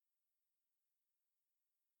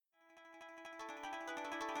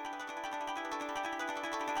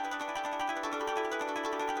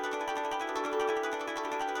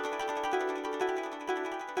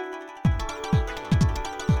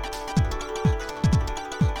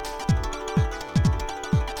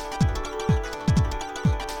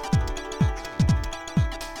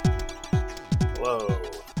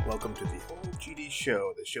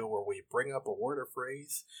Show, the show where we bring up a word or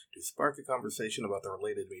phrase to spark a conversation about the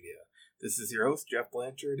related media. This is your host, Jeff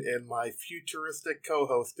Blanchard, and my futuristic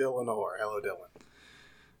co-host, Dylan Orr. Hello,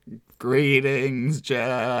 Dylan. Greetings,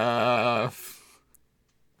 Jeff.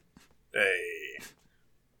 Hey.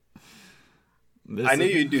 I knew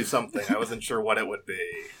you'd do something. I wasn't sure what it would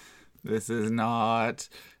be. This is not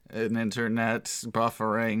an internet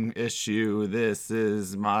buffering issue. This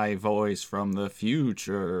is my voice from the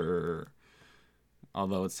future.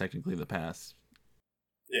 Although it's technically the past.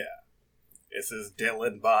 Yeah. This is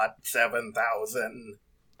DylanBot 7000.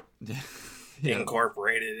 Yeah.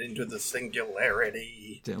 Incorporated into the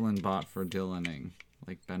singularity. DylanBot for Dylaning.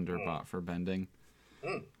 Like BenderBot for bending.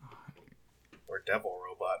 Or Devil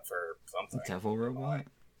Robot for something. Devil Robot?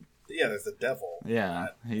 Yeah, there's a devil. Yeah,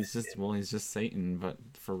 he's just Satan, but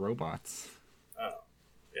for robots. Oh.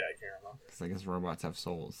 Yeah, I can't remember. Because I guess robots have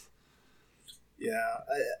souls. Yeah,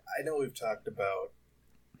 I know we've talked about,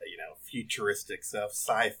 futuristic stuff.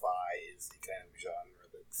 Sci-fi is the kind of genre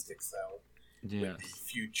that sticks out with the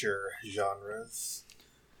future genres.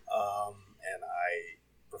 And I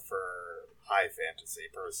prefer high fantasy,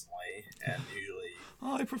 personally, and usually...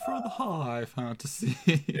 I prefer the high fantasy.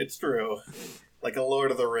 It's true. Like a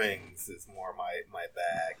Lord of the Rings is more my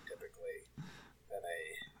bag, typically,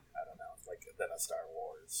 than a Star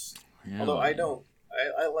Wars. Yeah. Although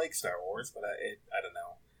I like Star Wars, but I don't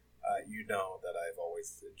know. You know that I've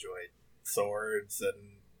always enjoyed swords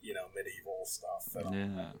and, medieval stuff.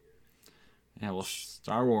 Yeah, well,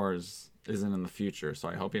 Star Wars isn't in the future, so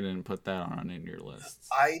I hope you didn't put that on in your list.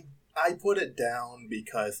 I put it down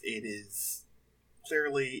because it is...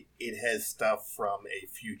 Clearly, it has stuff from a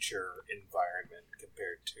future environment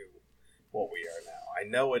compared to what we are now. I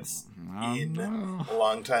know it's a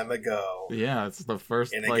long time ago. Yeah, it's the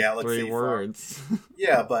first in a galaxy 3 words.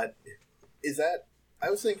 Yeah, but is that... I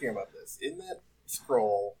was thinking about this. In that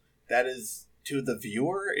scroll, that is to the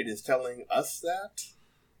viewer, it is telling us that?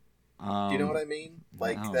 Do you know what I mean?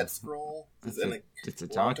 Like, no. That scroll is it's a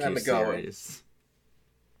long time ago. Series.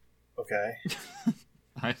 Okay.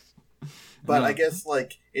 But I guess,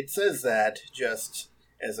 it says that just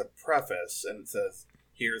as a preface, and it says,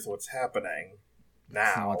 here's what's happening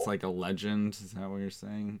now. So it's like a legend? Is that what you're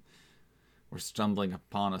saying? We're stumbling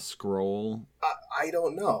upon a scroll? I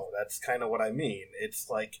don't know. That's kind of what I mean. It's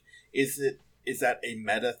like, is that a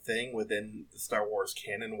meta thing within the Star Wars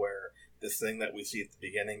canon where this thing that we see at the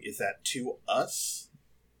beginning, is that to us,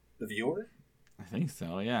 the viewer? I think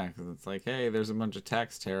so, yeah, because it's like, hey, there's a bunch of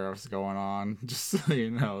tax tariffs going on, just so you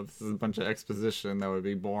know. This is a bunch of exposition that would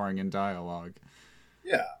be boring in dialogue.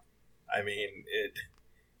 Yeah. I mean,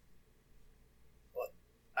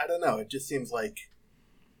 I don't know, it just seems like,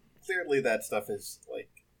 clearly that stuff is,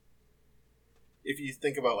 if you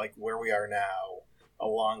think about, where we are now, a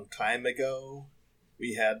long time ago,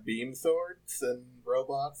 we had beam swords and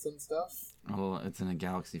robots and stuff. Well, it's in a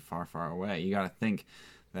galaxy far, far away. You gotta think...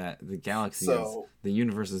 that the galaxy the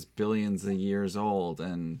universe is billions of years old,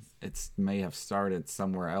 and it may have started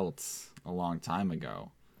somewhere else a long time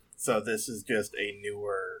ago. So this is just a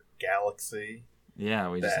newer galaxy? Yeah,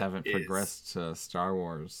 we just haven't progressed to Star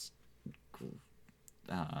Wars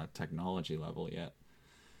technology level yet.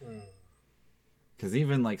 Because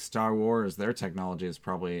even Star Wars, their technology is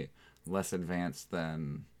probably less advanced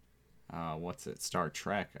than, Star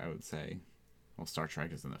Trek, I would say. Well, Star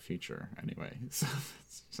Trek is in the future anyway. So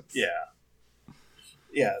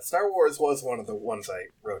Yeah, Star Wars was one of the ones I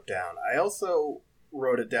wrote down. I also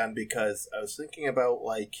wrote it down because I was thinking about,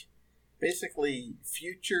 basically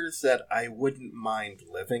futures that I wouldn't mind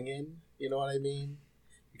living in, you know what I mean?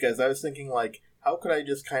 Because I was thinking, how could I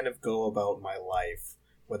just kind of go about my life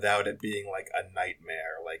without it being, a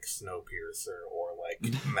nightmare, like Snowpiercer or,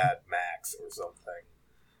 Mad Max or something?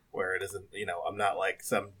 Where it isn't, I'm not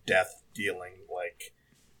some death-dealing,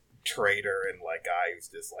 traitor and guy who's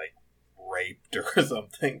just, raped or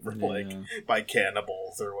something for, by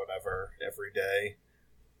cannibals or whatever every day.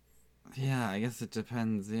 Yeah, I guess it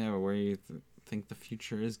depends, where you think the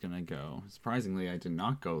future is going to go. Surprisingly, I did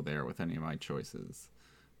not go there with any of my choices.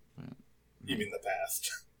 But you mean the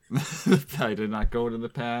past? I did not go to the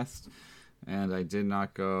past, and I did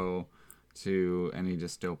not go... to any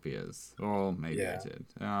dystopias. Well, maybe I did.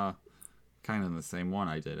 Kind of the same one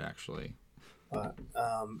I did, actually. Do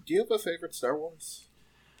you have a favorite Star Wars?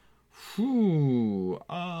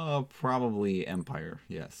 Probably Empire.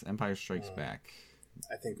 Yes, Empire Strikes Back.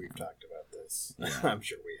 I think we've talked about this. Yeah. I'm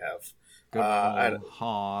sure we have. Good old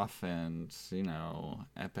Hoth and,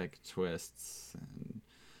 epic twists. And...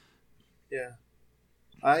 Yeah.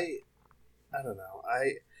 I don't know.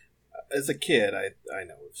 as a kid, I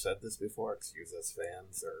know we've said this before. Excuse us,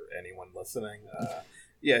 fans or anyone listening.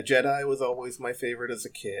 Yeah, Jedi was always my favorite as a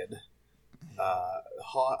kid.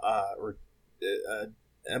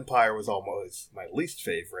 Empire was almost my least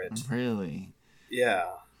favorite. Really? Yeah,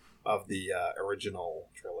 of the original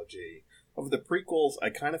trilogy. Of the prequels, I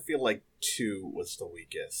kind of feel like 2 was the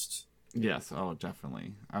weakest. Yes, oh,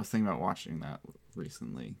 definitely. I was thinking about watching that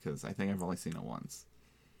recently, because I think I've only seen it once.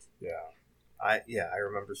 Yeah. I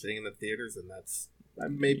remember sitting in the theaters, and that's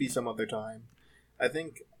maybe some other time. I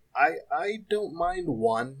think I don't mind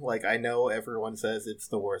 1. Like, I know everyone says it's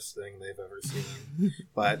the worst thing they've ever seen,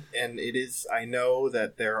 and it is. I know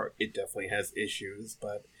that it definitely has issues,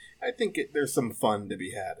 but I think there's some fun to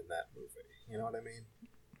be had in that movie. You know what I mean?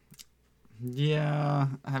 Yeah.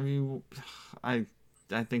 Have you? I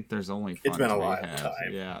think there's only fun It's been to a be long had.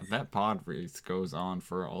 time. Yeah, that pod race goes on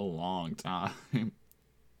for a long time.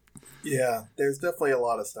 Yeah, there's definitely a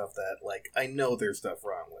lot of stuff that, like, I know there's stuff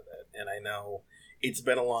wrong with it, and I know it's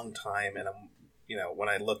been a long time, and when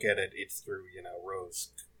I look at it, it's through,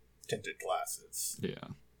 rose-tinted glasses.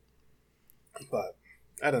 Yeah. But,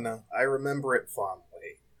 I don't know. I remember it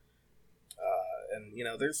fondly. And,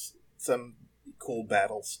 there's some cool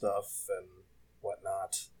battle stuff and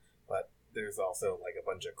whatnot, but there's also, like, a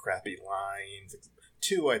bunch of crappy lines.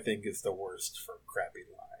 2, I think, is the worst for crappy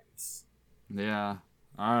lines. Yeah.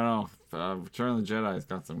 I don't know. Return of the Jedi's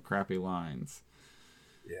got some crappy lines.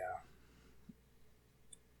 Yeah.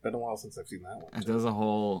 Been a while since I've seen that one. It does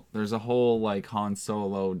there's a whole, like, Han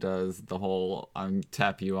Solo does the whole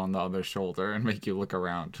tap you on the other shoulder and make you look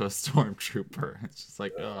around to a stormtrooper. It's just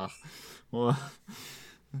like, well,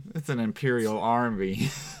 it's an Imperial army.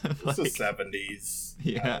 It's the 70s.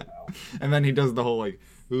 Yeah. And then he does the whole, like,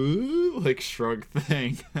 ooh, like, shrug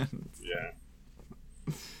thing. Yeah.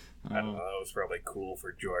 I don't know. That was probably cool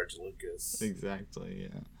for George Lucas. Exactly,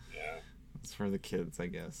 yeah. Yeah. It's for the kids, I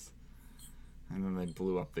guess. And then they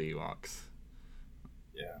blew up the Ewoks.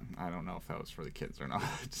 Yeah. I don't know if that was for the kids or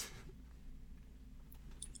not.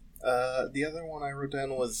 The other one I wrote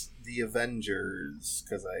down was The Avengers,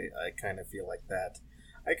 because I kind of feel like that.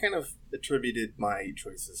 I kind of attributed my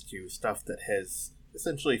choices to stuff that has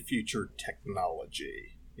essentially future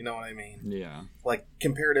technology. You know what I mean? Yeah. Like,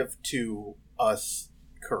 comparative to us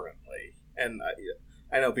currently. And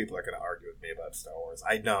I know people are going to argue with me about Star Wars.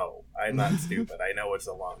 I know. I'm not stupid. I know it's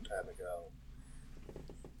a long time ago.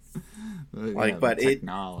 Yeah, but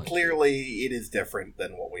clearly it is different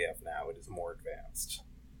than what we have now. It is more advanced.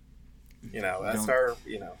 You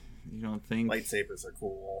don't think lightsabers are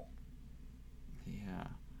cool. Yeah.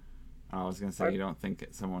 I was gonna say, you don't think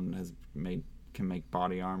someone can make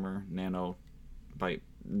body armor, nanotech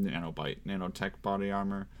body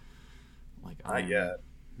armor? Like Not yet.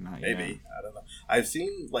 Maybe. Yet. I don't know. I've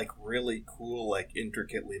seen like really cool, like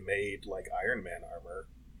intricately made like Iron Man armor.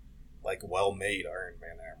 Like well-made Iron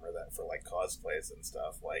Man armor that for like cosplays and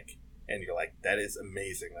stuff, like, and you're like, that is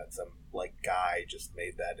amazing that some like guy just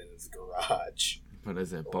made that in his garage. But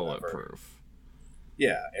is it bulletproof?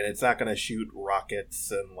 Yeah, and it's not gonna shoot rockets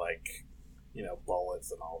and like,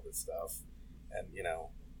 bullets and all this stuff, and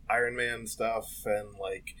Iron Man stuff, and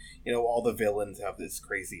like, all the villains have this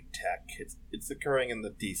crazy tech. It's occurring in the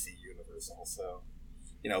DC universe also.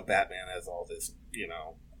 Batman has all this,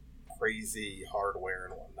 crazy hardware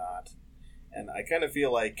and whatnot, and I kind of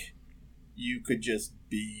feel like you could just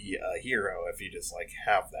be a hero if you just like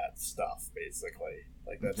have that stuff, basically.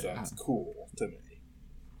 Like, that sounds cool to me.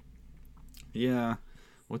 Yeah.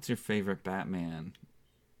 What's your favorite Batman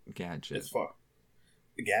gadget? It's fun.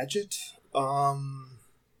 Gadget? I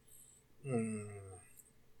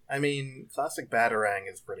mean, classic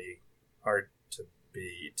Batarang is pretty hard to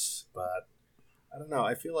beat, but I don't know.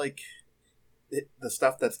 I feel like the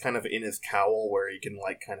stuff that's kind of in his cowl where he can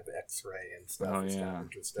like kind of X-ray and stuff is kind of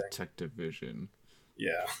interesting. Detective vision.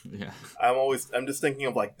 Yeah. Yeah. I'm just thinking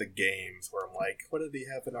of like the games where I'm like, what did he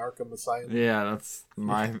have in Arkham Asylum? Yeah, that's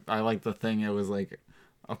I like the thing. It was like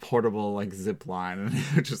a portable like zip line, and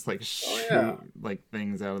it would just like shoot like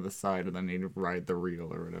things out of the side, and then he'd ride the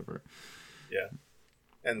reel or whatever. Yeah.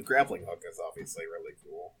 And grappling hook is obviously really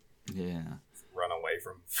cool. Yeah. Run away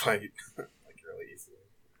from fight like really easily.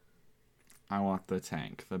 I want the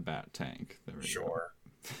tank, the bat tank. There we go.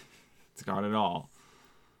 It's got it all.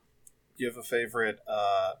 Do you have a favorite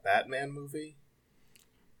Batman movie?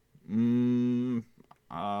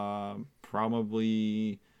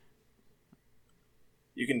 Probably.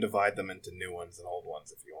 You can divide them into new ones and old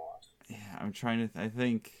ones if you want. Yeah, I'm trying to. I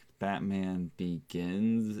think Batman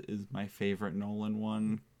Begins is my favorite Nolan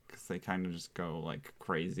one, because they kind of just go like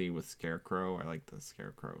crazy with Scarecrow. I like the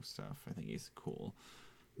Scarecrow stuff. I think he's a cool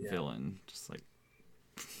villain. Just like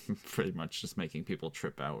pretty much just making people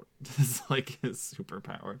trip out is like his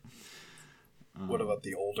superpower. What about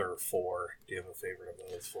the older four? Do you have a favorite of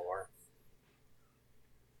those four?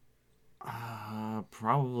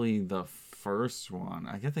 Probably the first one.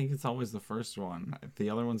 I think it's always the first one. The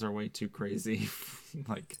other ones are way too crazy.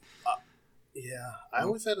 Like, yeah, I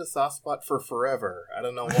always had a soft spot for Forever. I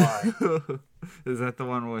don't know why. Is that the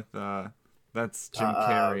one with that's Jim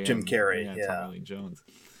Carrey? Jim Carrey, yeah. Tommy Lee Jones.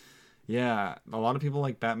 Yeah, a lot of people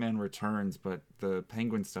like Batman Returns, but the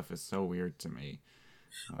Penguin stuff is so weird to me.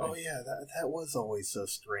 Oh yeah, that was always so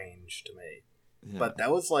strange to me. Yeah. But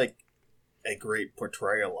that was like a great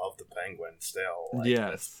portrayal of the Penguin still. Like,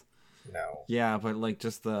 yes. No. Yeah, but like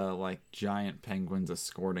just the like giant penguins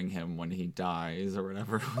escorting him when he dies or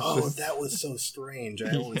whatever. That was so strange.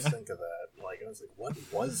 I always think of that. Like I was like, what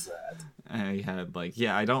was that? And he had like,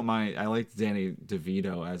 yeah, I don't mind. I liked Danny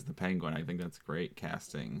DeVito as the Penguin. I think that's great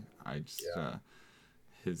casting. I just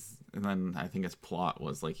and then I think his plot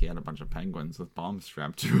was like he had a bunch of penguins with bombs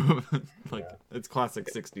strapped to him. Like it's classic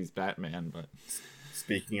 '60s Batman, but.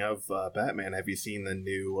 Speaking of Batman, have you seen the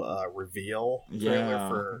new reveal trailer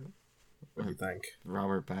for? What do you think?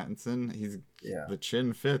 Robert Pattinson? The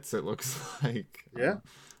chin fits, it looks like. Yeah.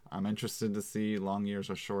 I'm interested to see long ears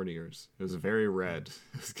or short ears. It was very red.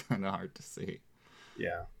 It was kind of hard to see.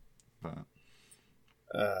 Yeah. But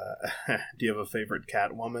do you have a favorite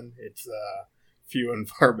Catwoman? It's few and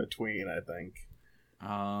far between, I think.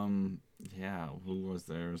 Yeah, who was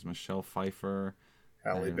there? It was Michelle Pfeiffer.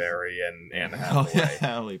 Halle Berry and Anne Hathaway. Oh, yeah,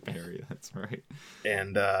 Halle Berry, that's right.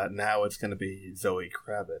 And now it's going to be Zoe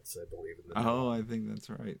Kravitz, I believe. I think that's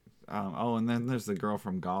right. And then there's the girl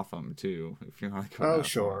from Gotham, too, if you want to go Oh,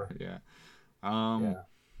 sure. Yeah. Man,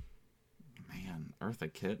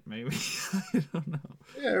 Eartha Kitt, maybe? I don't know.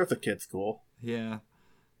 Yeah, Eartha Kitt's cool. Yeah.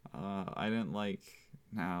 I didn't like...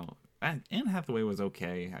 No. Anne Hathaway was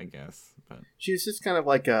okay, I guess. But she was just kind of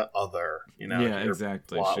like a other, Yeah,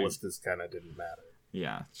 exactly. Her plot was just kind of didn't matter.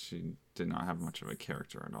 Yeah, she did not have much of a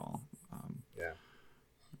character at all.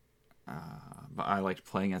 But I liked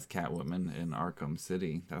playing as Catwoman in Arkham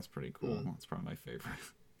City. That's pretty cool. That's probably my favorite.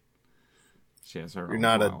 She has her own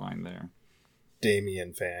line there.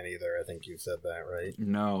 Damian fan either. I think you said that, right?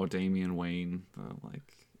 No, Damian Wayne, the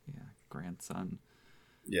grandson.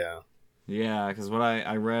 Yeah. Yeah, because what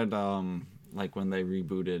I read, like when they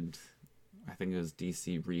rebooted, I think it was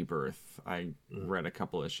DC Rebirth, I read a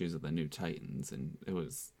couple issues of the New Titans, and it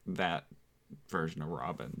was that version of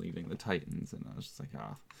Robin leaving the Titans, and I was just like,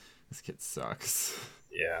 this kid sucks.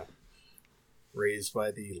 Yeah. Raised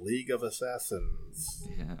by the League of Assassins.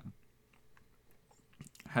 Yeah.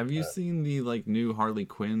 Have you seen the new Harley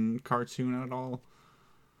Quinn cartoon at all?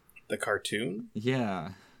 The cartoon?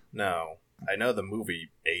 Yeah. No. I know the movie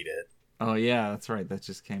ate it. Oh, yeah, that's right. That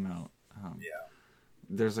just came out. Yeah.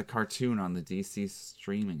 There's a cartoon on the DC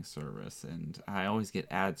streaming service, and I always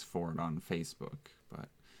get ads for it on Facebook, but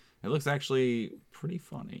it looks actually pretty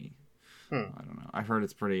funny. I don't know. I heard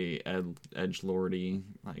it's pretty edgelordy,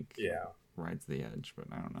 rides the edge, but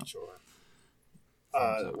I don't know. Sure.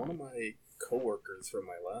 One of my coworkers from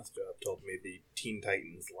my last job told me the Teen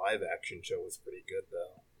Titans live action show was pretty good,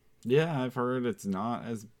 though. Yeah, I've heard it's not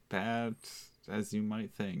as bad as you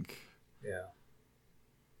might think. Yeah.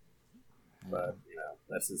 But,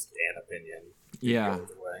 that's just an opinion. Yeah.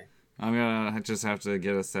 I'm going to just have to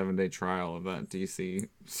get a 7-day trial of that DC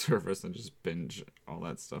service and just binge all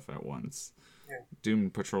that stuff at once. Yeah. Doom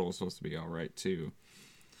Patrol is supposed to be alright, too.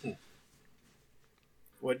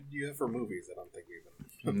 What did you have for movies? I don't think we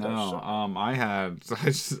even... No, I had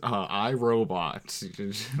iRobot.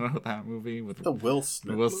 Did you know that movie? With the Will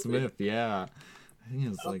Smith Will Smith, yeah. I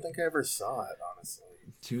don't think I ever saw it, honestly.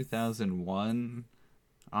 2001.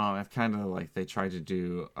 It's kind of like they tried to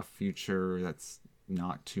do a future that's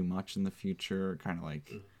not too much in the future, kind of like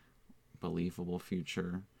believable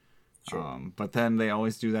future. Sure. But then they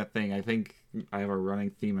always do that thing. I think I have a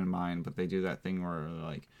running theme in mind, but they do that thing where they're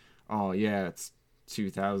like, oh yeah, it's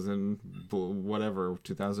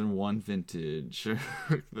 2001 vintage.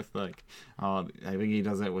 Like, I think he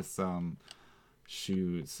does it with some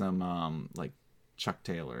shoes, like Chuck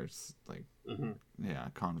Taylor's, like,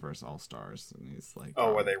 Converse All-Stars, and he's like,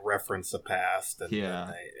 where they reference the past, and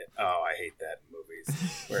I hate that in movies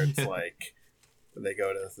where it's like they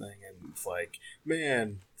go to the thing and it's like,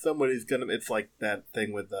 man, somebody's gonna. It's like that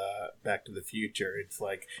thing with Back to the Future. It's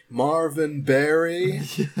like Marvin Berry.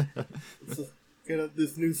 Get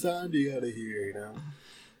this new sound you gotta hear,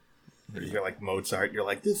 Or you're like Mozart. You're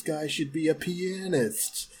like, this guy should be a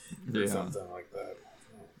pianist, or something like that.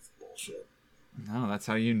 It's bullshit. No, that's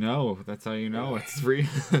how you know. That's how you know it's real.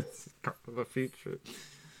 It's part of the future.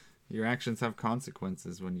 Your actions have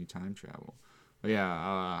consequences when you time travel. But yeah,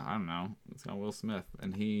 I don't know. It's got Will Smith,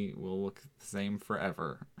 and he will look the same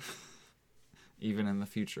forever. Even in the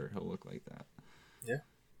future, he'll look like that. Yeah.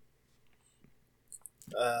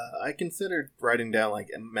 I considered writing down like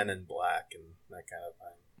Men in Black and that kind of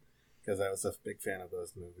thing because I was a big fan of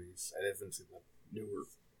those movies. I haven't seen the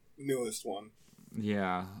newest one.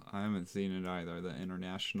 Yeah, I haven't seen it either. The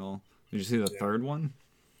International. Did you see the third one?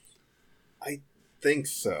 I think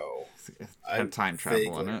so. It had time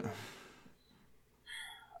travel in it.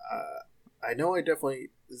 I know I definitely...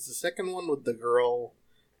 Is the second one with the girl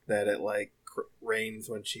that it, like, rains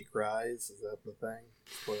when she cries? Is that the thing?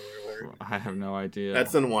 Spoiler alert. I have no idea.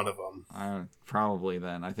 That's in one of them. Probably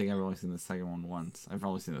then. I think I've only seen the second one once. I've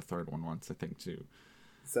only seen the third one once, I think, too.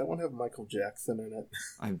 Does that one have Michael Jackson in it?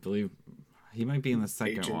 I believe he might be in the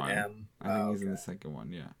second Agent one. M. I think he's in the second one,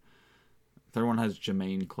 yeah. Third one has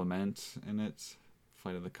Jermaine Clement in it.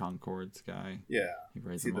 Flight of the Conchords guy. Yeah. He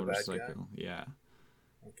rides a motorcycle. Yeah.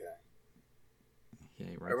 Okay. Yeah,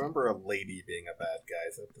 I remember a lady being a bad guy.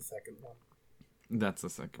 Is that the second one? That's the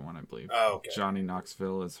second one, I believe. Oh, okay. Johnny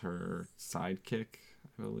Knoxville is her sidekick,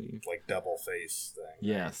 I believe. Like double face thing.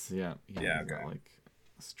 Yes, yeah. Yeah, got, like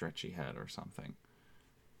a stretchy head or something.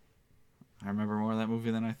 I remember more of that movie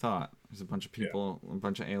than I thought. There's a bunch of people, a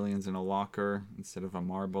bunch of aliens in a locker instead of a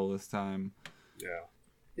marble this time. Yeah.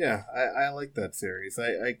 Yeah, I like that series.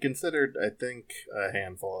 I considered, I think, a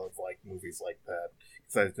handful of like movies like that.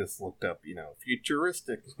 Because I just looked up,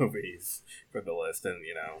 futuristic movies for the list. And,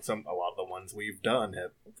 a lot of the ones we've done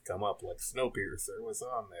have come up. Like Snowpiercer was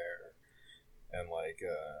on there. And like,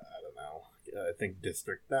 I don't know. I think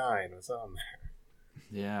District 9 was on there.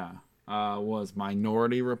 Yeah. Was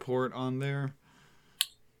Minority Report on there?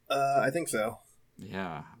 I think so.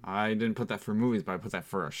 Yeah. I didn't put that for movies, but I put that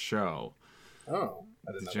for a show. Oh,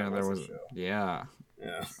 I didn't know that was a show. Yeah.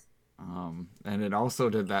 Yeah. And it also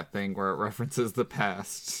did that thing where it references the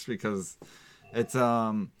past because it's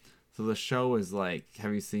so the show is like,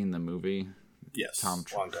 have you seen the movie? Yes. Tom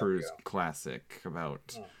Cruise classic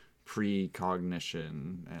about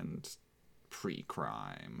precognition and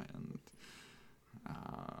pre-crime and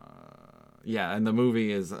and the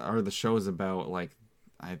movie the show is about like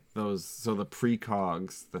the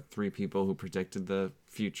precogs, the three people who predicted the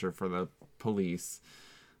future for the police,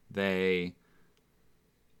 they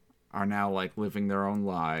are now like living their own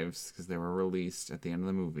lives because they were released at the end of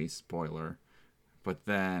the movie, spoiler, but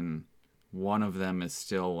then one of them is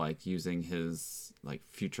still like using his like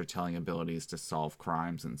future telling abilities to solve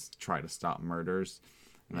crimes and try to stop murders,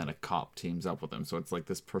 and then a cop teams up with him, so it's like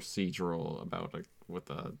this procedural about with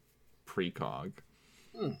a precog.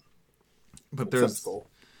 But there's cool.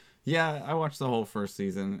 Yeah, I watched the whole first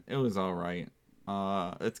season. It was all right.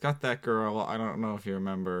 It's got that girl. I don't know if you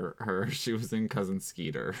remember her. She was in Cousin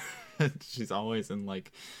Skeeter. She's always in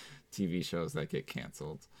like TV shows that get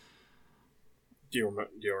canceled. Do you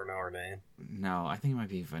know her name? No, I think it might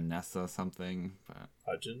be Vanessa something. But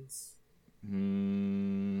Hudgens?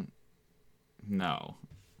 No.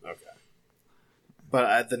 Okay.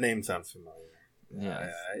 But the name sounds familiar.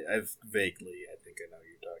 Yeah. I've vaguely, I think I know who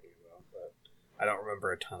you're talking about, but I don't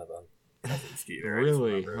remember a ton of them. Cousin Skeeter.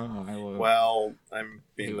 Really? Well, I'm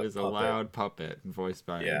being He was a loud puppet voiced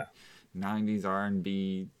by 90s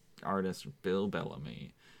R&B artist Bill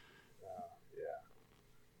Bellamy. Yeah.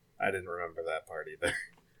 I didn't remember that part either.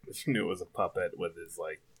 I just knew it was a puppet with his,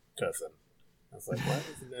 like, cousin. I was like, why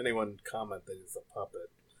doesn't anyone comment that he's a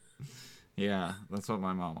puppet? Yeah, that's what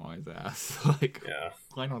my mom always asks. Like,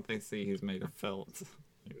 why don't they see he's made of felt?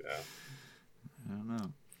 Yeah. I don't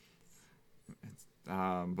know.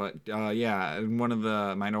 In one of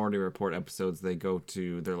the Minority Report episodes, they're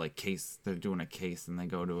doing a case, and they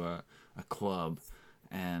go to a club,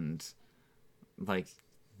 and like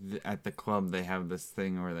at the club they have this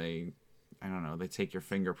thing where they take your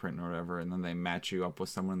fingerprint or whatever, and then they match you up with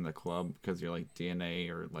someone in the club because your like DNA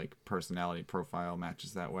or like personality profile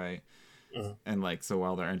matches that way. And like, so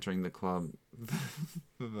while they're entering the club,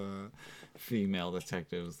 the female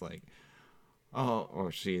detective is like,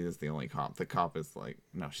 she is the only cop. The cop is like,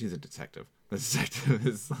 no, she's a detective. The detective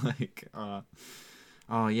is like,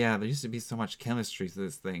 oh yeah, there used to be so much chemistry to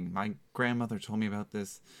this thing. My grandmother told me about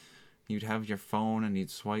this. You'd have your phone and you'd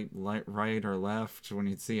swipe right or left when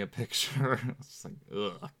you'd see a picture. It's like,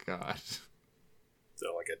 oh god.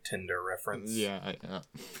 So like a Tinder reference. Yeah.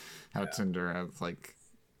 How Tinder has like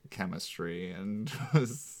chemistry and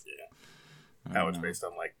was. Yeah. How it's based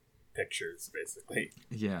on like pictures, basically.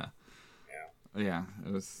 Yeah. Yeah,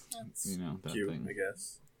 it was, that's that cute, thing. I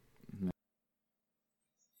guess.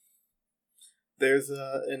 There's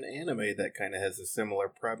an anime that kind of has a similar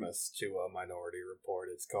premise to Minority Report.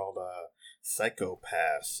 It's called Psycho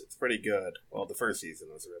Pass. It's pretty good. Well, the first season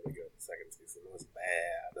was really good. The second season was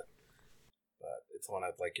bad. But it's one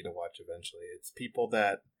I'd like you to watch eventually. It's people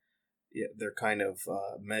that, yeah, they're kind of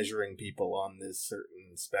measuring people on this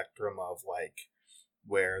certain spectrum of, like,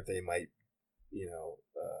 where they might,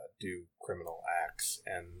 do criminal acts.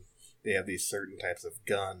 And they have these certain types of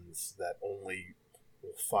guns that only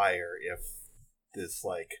will fire if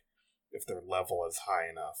their level is high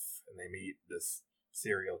enough, and they meet this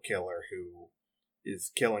serial killer who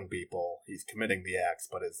is killing people. He's committing the acts,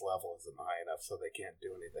 but his level isn't high enough, so they can't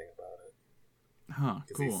do anything about it. Huh,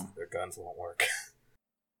 cool. Their guns won't work.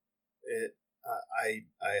 I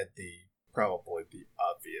had probably the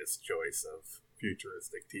obvious choice of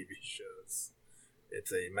futuristic TV shows.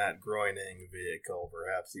 It's a Matt Groening vehicle.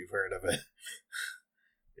 Perhaps you've heard of it.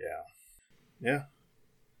 Yeah.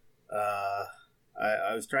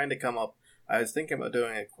 I was trying to come up. I was thinking about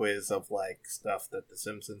doing a quiz of, like, stuff that The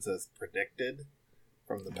Simpsons has predicted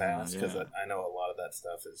from the past, because I know a lot of that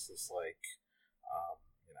stuff is just like,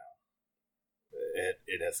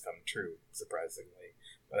 it has come true, surprisingly.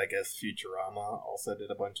 But I guess Futurama also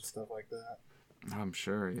did a bunch of stuff like that. I'm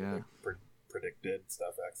sure, yeah. Like, predicted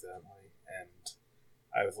stuff accidentally. And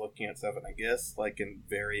I was looking at stuff, and I guess, like, in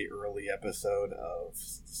very early episode of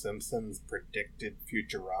Simpsons predicted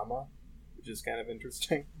Futurama, which is kind of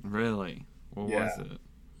interesting. Really? What was it?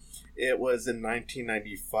 It was in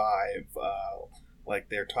 1995. Like,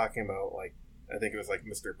 they're talking about, like, I think it was like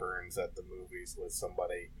Mr. Burns at the movies with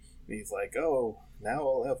somebody. And he's like, oh, now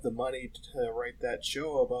I'll have the money to write that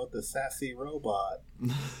show about the sassy robot.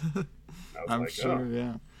 I'm like, sure,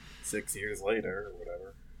 yeah. 6 years later, or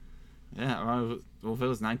whatever. Yeah, well, if it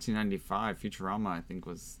was 1995, Futurama, I think,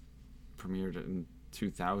 was premiered in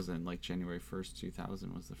 2000, like January 1st,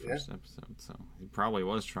 2000 was the first episode. So he probably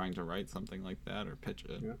was trying to write something like that or pitch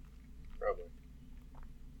it. Yeah, probably.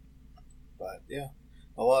 But, yeah.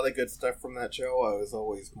 A lot of good stuff from that show. I was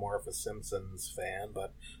always more of a Simpsons fan,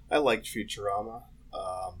 but I liked Futurama.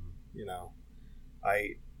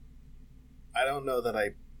 I don't know that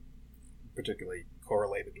I particularly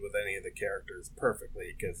correlated with any of the characters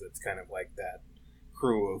perfectly, because it's kind of like that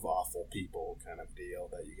crew of awful people kind of deal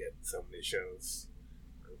that you get in so many shows.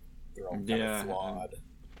 They're all kind of flawed.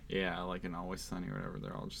 Yeah, like in Always Sunny or whatever.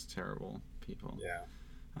 They're all just terrible people. Yeah.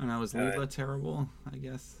 I don't know, was Leela terrible, I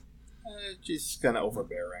guess? She's kind of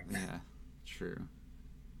overbearing. Yeah, true.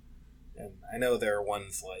 And I know there are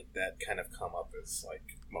ones like that kind of come up as,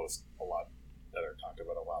 like, a lot that are talked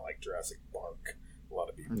about a lot, like Jurassic Park. A lot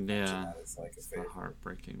of people mention that as, like, a favorite. The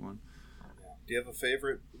heartbreaking one. Yeah. Do you have a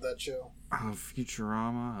favorite of that show?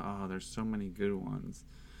 Futurama? Oh, there's so many good ones.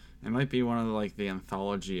 It might be one of the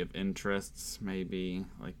anthology of interests, maybe,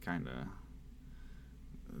 like, kind of,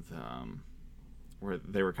 where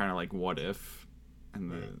they were kind of like, what if?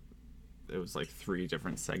 And it was like 3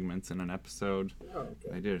 different segments in an episode. Oh,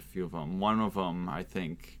 okay. I did a few of them. One of them, I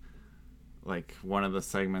think, like, one of the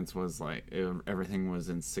segments was like everything was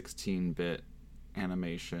in 16-bit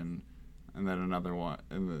animation, and then another one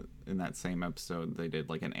in that same episode they did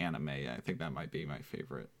like an anime. I think that might be my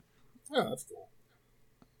favorite. Oh, that's cool.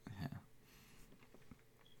 Yeah.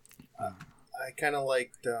 I kind of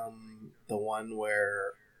liked the one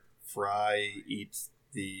where Fry eats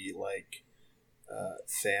the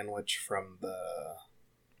sandwich from the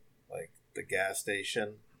gas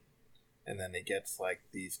station, and then he gets like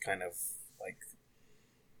these kind of like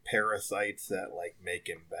parasites that like make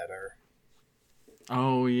him better.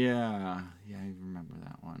 Oh yeah, I remember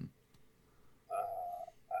that one.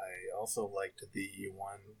 I also liked the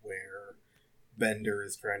one where Bender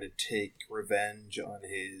is trying to take revenge on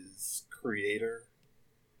his creator.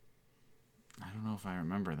 I don't know if I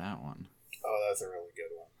remember that one. Oh, that's a really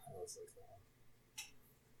good one. I always like that one.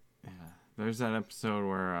 Yeah, there's that episode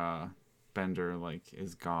where Bender like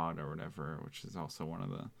is God or whatever, which is also one of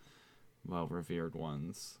the well-revered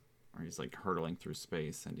ones, where he's like hurtling through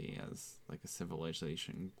space and he has like a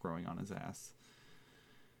civilization growing on his ass.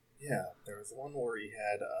 Yeah, there was one where he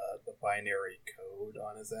had the binary code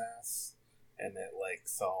on his ass, and it like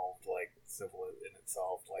solved like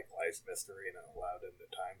life's mystery, and it allowed him to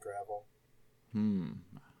time travel.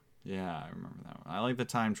 Yeah, I remember that one. I like the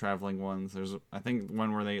time traveling ones. There's, I think,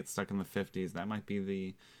 one where they get stuck in the 50s. That might be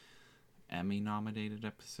the Emmy nominated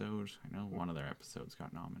episode. I know one of their episodes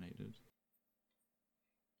got nominated.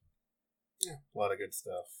 Yeah, a lot of good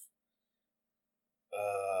stuff.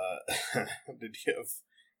 Did you have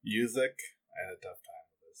music? I had a tough time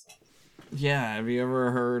with this one. Yeah, have you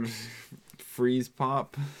ever heard Freeze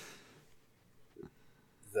Pop?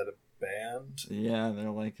 Is that a band? Yeah,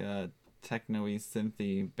 they're like a techno-y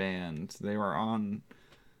synthy band. They were on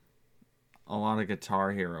a lot of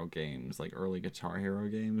Guitar Hero games, like early Guitar Hero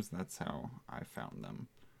games. That's how I found them.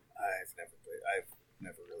 I've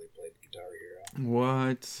never really played Guitar Hero.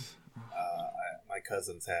 What? My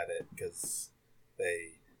cousins had it because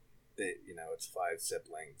they, it's 5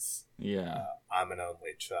 siblings. Yeah. I'm an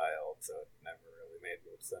only child, so it never really made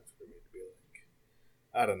much sense for me to be like,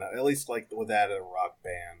 I don't know, at least like with that a rock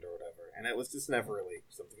band or whatever. And it was just never really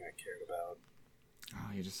something I cared about.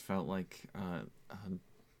 Oh, you just felt like a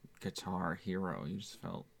guitar hero. You just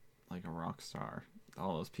felt like a rock star.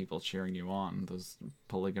 All those people cheering you on, those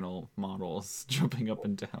polygonal models jumping up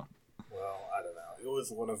and down. Well, I don't know. It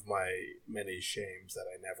was one of my many shames that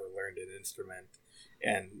I never learned an instrument,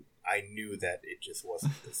 and I knew that it just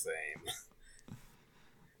wasn't the same.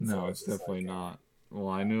 No, it's definitely not. Well,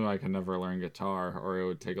 I knew I could never learn guitar, or it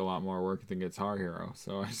would take a lot more work than Guitar Hero,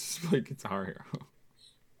 so I just played Guitar Hero.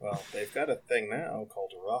 Well, they've got a thing now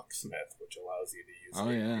called Rocksmith, which allows you to use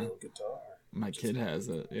a real guitar. My kid has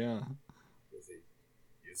it, yeah. Has he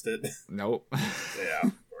used it? Nope. Yeah,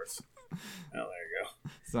 of course. Oh, there you go.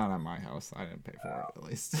 It's not at my house. I didn't pay for it, at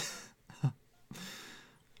least.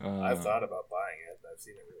 I've thought about buying it. I've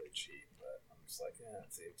seen it really cheap, but I'm just like,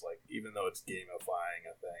 it seems like, even though it's gamifying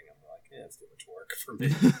a thing, I'm like, it's too much work for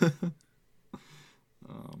me.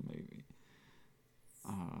 Oh, maybe.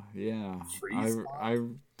 Yeah. Freeze I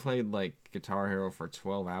played like Guitar Hero for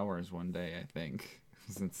 12 hours one day, I think. It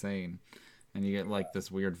was insane. And you get like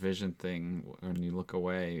this weird vision thing when you look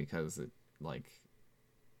away because it like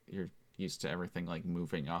you're used to everything like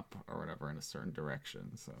moving up or whatever in a certain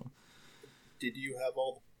direction. So Did you have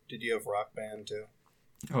Rock Band too?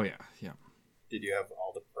 Oh yeah. Did you have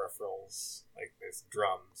all the peripherals? Like there's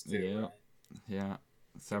drums too, yeah. right? Yeah.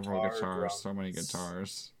 Several guitars, drums. So many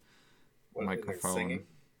guitars. Microphone. Singing?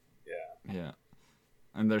 Yeah.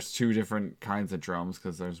 And there's 2 different kinds of drums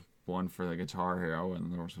because there's one for the Guitar Hero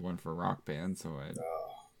and there was one for Rock Band, so I had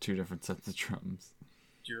 2 different sets of drums.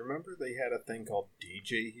 Do you remember they had a thing called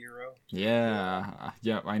DJ Hero? Yeah.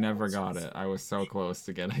 Yep, I never got it. I was so close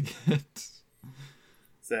to getting it.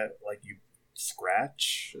 Is that like you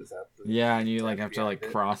scratch? Is that the Yeah, and you like have to like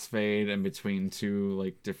crossfade in between 2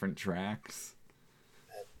 like different tracks.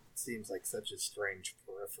 That seems like such a strange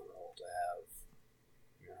peripheral to have.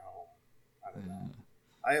 I don't know.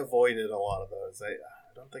 I avoided a lot of those. I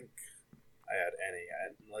don't think I had any.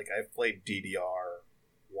 I've played DDR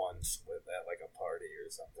once at like a party or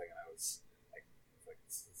something, and I was like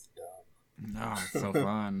this is dumb. No, it's so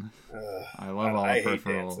fun. I love all the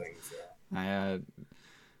peripherals. Dancing, so. I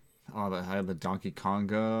had the Donkey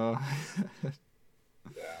Konga.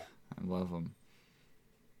 Yeah. I love them.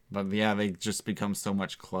 But yeah, they just become so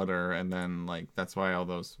much clutter, and then like that's why all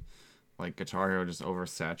those like Guitar Hero just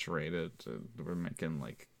oversaturated. We're making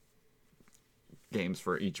like games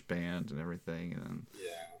for each band and everything, and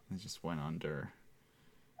it just went under.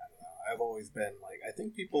 I don't know. I've always been like, I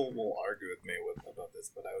think people will argue with me about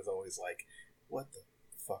this, but I was always like, what the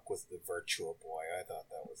fuck was the Virtua Boy? I thought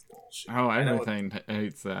that was bullshit. Oh, everything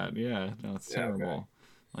hates that. Yeah, no, it's terrible. Okay.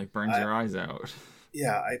 Like burns your eyes out.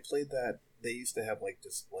 Yeah, I played that. They used to have like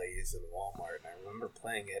displays in Walmart, and I remember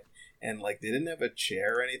playing it, and like they didn't have a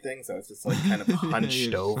chair or anything, so I was just like kind of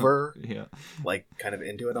hunched over, like kind of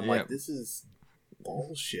into it. I'm like, this is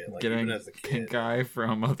bullshit. Like, getting even as a kid, pink eye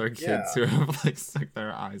from other kids who have like stuck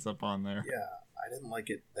their eyes up on there. Yeah, I didn't like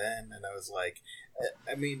it then, and I was like,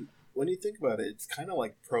 I mean, when you think about it, it's kind of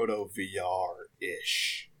like proto VR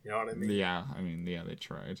ish. You know what I mean? Yeah, I mean, they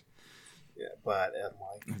tried. Yeah, but I'm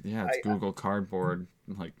like, it's Google Cardboard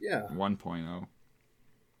like 1.0.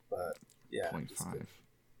 But yeah, 0.5.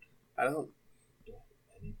 I don't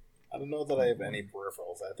know that I have any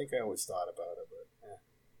peripherals. I think I always thought about it, but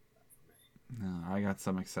not for me. No, I got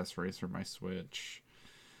some accessories for my Switch.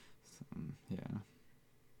 Yeah.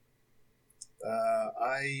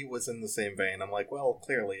 I was in the same vein. I'm like, well,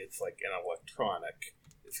 clearly it's like an electronic.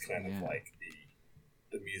 It's kind of like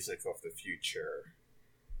the music of the future.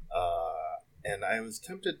 And I was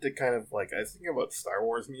tempted to kind of like, I was thinking about Star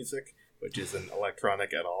Wars music, which isn't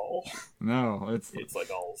electronic at all. No, it's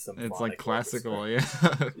like all symphonic. It's like classical,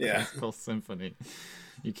 classical symphony.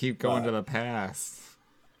 You keep going to the past.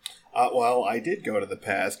 Well, I did go to the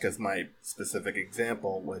past because my specific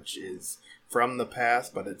example, which is from the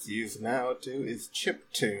past, but it's used now too, is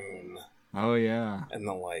chiptune. Oh yeah, and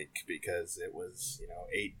the like, because it was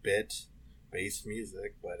 8-bit based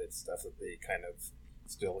music, but it's stuff that they kind of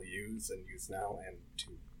still use now, and to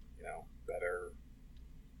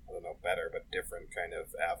better but different kind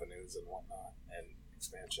of avenues and whatnot, and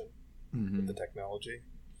expansion with the technology.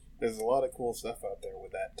 There's a lot of cool stuff out there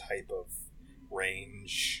with that type of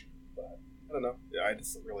range, but I don't know. Yeah, I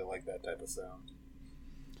just really like that type of sound.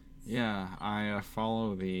 Yeah, I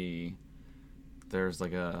follow there's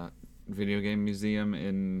like a video game museum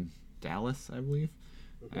in Dallas, I believe,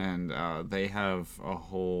 Mm-hmm. and they have a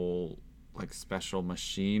whole like special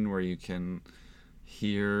machine where you can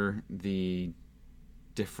hear the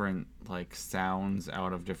different like sounds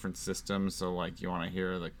out of different systems. So like you want to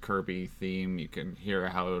hear the Kirby theme, you can hear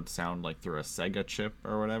how it would sound like through a Sega chip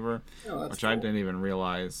or whatever, Oh, that's which cool. I didn't even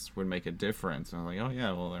realize would make a difference. And I was like, oh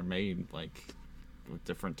yeah, well they're made like with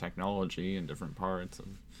different technology and different parts, of,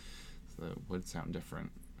 so it would sound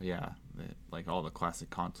different. But yeah, like all the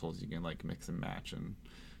classic consoles, you can like mix and match and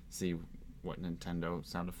see what Nintendo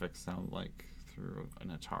sound effects sound like through an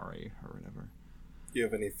Atari or whatever. Do you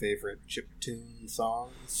have any favorite chiptune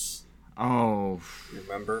songs Oh, you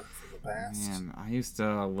remember from the past? man, I used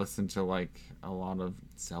to listen to like a lot of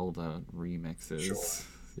Zelda remixes. Sure.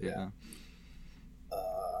 Yeah.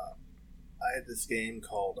 I had this game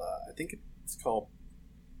called, I think it's called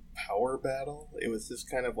Power Battle. It was just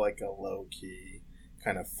kind of like a low-key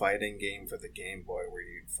kind of fighting game for the Game Boy where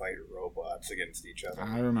you'd fight robots against each other.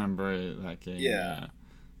 I remember that game. Yeah.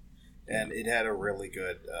 And it had a really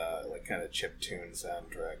good, like, kind of chiptune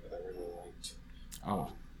soundtrack that I really liked.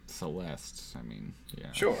 Oh, Celeste. I mean,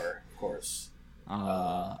 yeah. Sure, of course.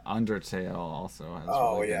 Undertale also has.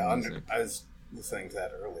 Oh, really yeah. good music. I was listening to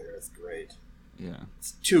that earlier. It's great. Yeah.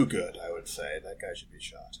 It's too good, I would say. That guy should be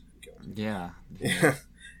shot and killed. Yeah. Yeah.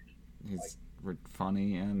 He's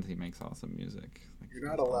funny and he makes awesome music. Like, You're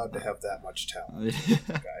not allowed to have that much talent.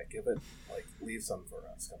 Guy, give it, like, leave some for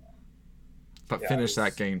us. Come on. But Yeah, finish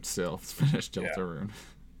that game still. Finish Deltarune.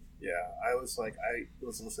 Yeah, I was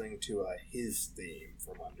listening to his theme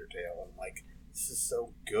from Undertale, and like, this is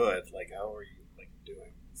so good. Like, how are you like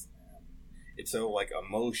doing this, man? It's so like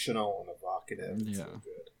emotional and evocative. It's so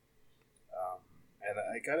good. And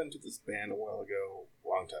I got into this band a while ago, a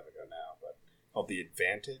long time ago now, but called The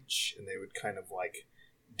Advantage, and they would kind of like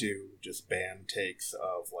do just band takes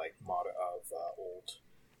of like old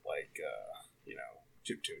like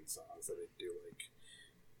chiptune songs that they do like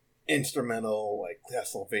instrumental like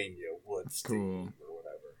Castlevania Woods theme or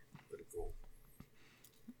whatever. Pretty cool.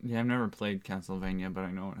 Yeah, I've never played Castlevania, but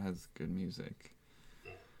I know it has good music.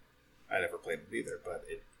 I never played it either, but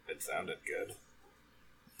it sounded good.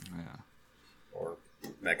 Yeah. Or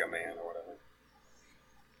Mega Man or whatever.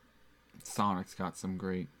 Sonic's got some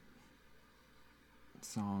great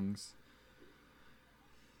songs.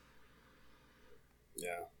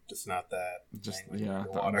 Yeah, just not that. Just the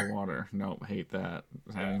the underwater. Nope, hate that.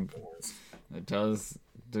 Yeah, it does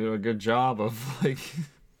do a good job of like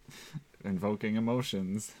invoking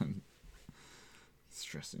emotions and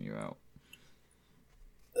stressing you out.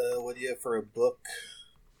 What do you have for a book?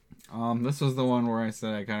 This was the one where I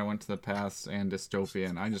said I kind of went to the past and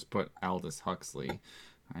dystopian. I just put Aldous Huxley.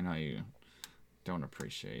 I know you don't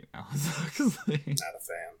appreciate Aldous Huxley. Not a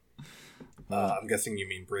fan. I'm guessing you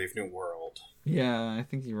mean Brave New World. Yeah, I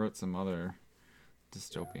think he wrote some other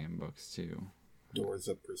dystopian books too. Doors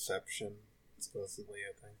of Perception, supposedly,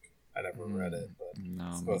 I think. I never read it, but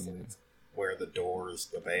No, supposedly it's where the Doors,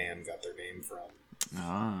 the band, got their name from.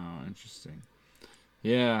 Oh, interesting.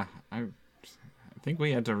 Yeah, I think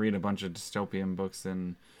we had to read a bunch of dystopian books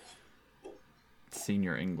in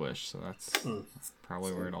senior English, so that's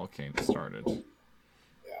probably where it all started.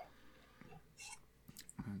 Yeah.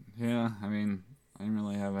 Yeah, I mean, I didn't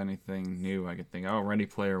really have anything new I could think. Oh, Ready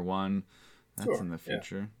Player One. That's in the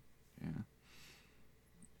future.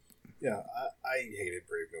 Yeah, I hated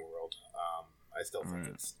Brave New World. I still think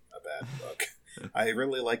it's a bad book. I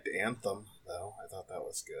really liked Anthem, though. I thought that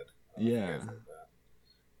was good.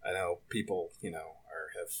 I know people,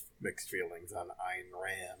 have mixed feelings on Ayn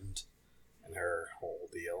Rand and her whole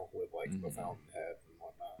deal with, like, the Fountainhead and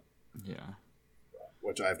whatnot. Yeah.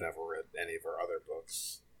 Which I've never read any of her other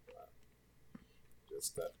books.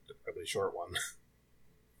 Just that really short one.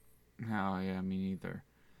 No, yeah, me neither.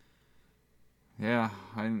 Yeah,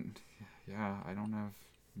 I don't have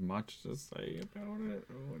much to say about it.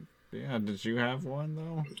 Yeah, did you have one,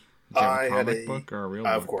 though? Did you have a comic book or a real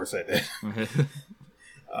book? Of course I did.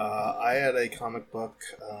 I had a comic book.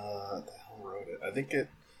 The hell wrote it? I think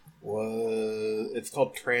it's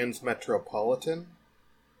called Transmetropolitan.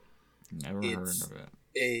 Never heard of it.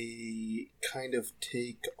 A kind of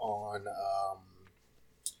take on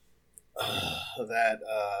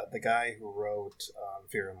the guy who wrote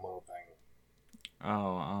Fear and Loathing.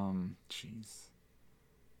 Oh, jeez.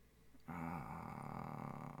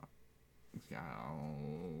 Yeah,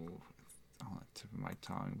 on the tip of my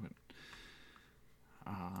tongue, but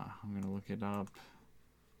I'm gonna look it up,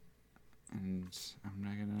 and I'm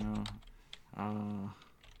not gonna know.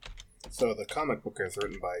 So the comic book is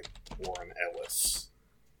written by Warren Ellis,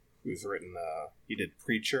 who's written, he did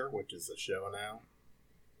Preacher, which is a show now.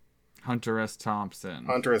 Hunter S. Thompson.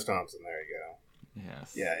 Hunter S. Thompson, there you go.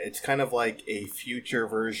 Yes. Yeah, it's kind of like a future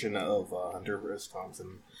version of Hunter S.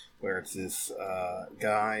 Thompson, where it's this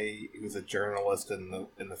guy who's a journalist in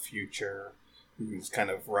the future, who's kind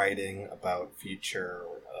of writing about future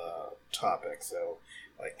topics. So,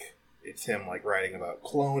 like, it's him like writing about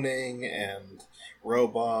cloning and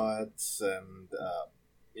robots and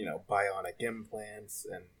bionic implants,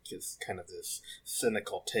 and just kind of this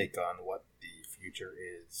cynical take on what the future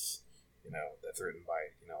is. That's written by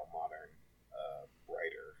a modern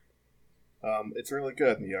writer. It's really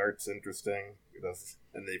good, and the art's interesting.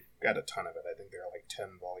 And they've got a ton of it. I think there are like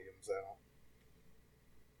 10 volumes out.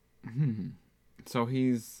 So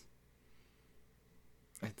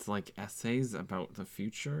it's like essays about the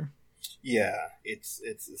future? Yeah, it's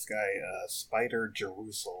this guy, Spider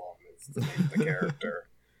Jerusalem is the name of the character.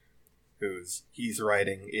 He's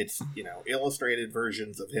writing, it's, illustrated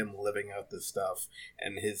versions of him living out this stuff,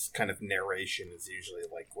 and his kind of narration is usually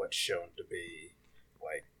like what's shown to be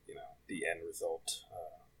like, the end result.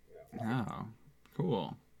 Oh,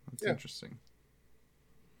 cool. That's interesting.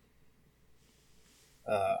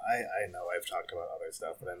 I know I've talked about other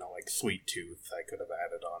stuff, but I know like Sweet Tooth I could have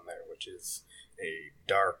added on there, which is a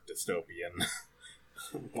dark dystopian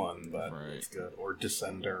one, but it's good. Or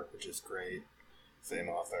Descender, which is great. Same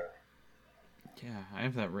author. Yeah, I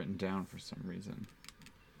have that written down for some reason.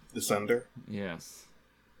 Descender? Yes.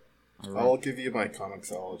 I'll give you my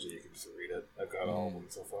Comixology. You can just read it. I've got all of them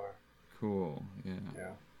so far. Cool. Yeah.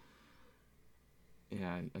 Yeah.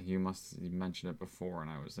 Yeah, you mentioned it before, and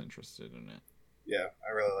I was interested in it. Yeah,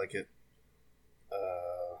 I really like it.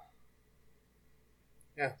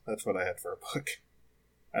 Yeah, that's what I had for a book.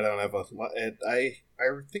 I don't have a lot. I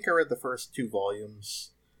think I read the first 2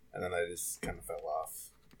 volumes, and then I just kind of fell off.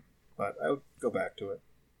 But I would go back to it.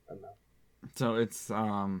 I don't know. So it's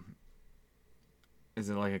is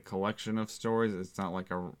it like a collection of stories? It's not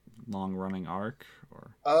like a long running arc,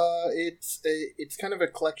 or it's kind of a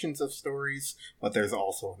collection of stories, but there's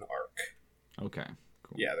also an arc. Okay,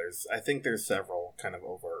 cool. Yeah, I think there's several kind of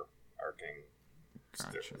overarching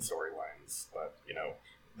storylines, but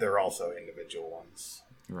they're also individual ones.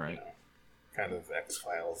 Right. Kind of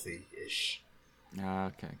X-Files-y ish.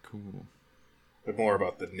 Okay, cool. But more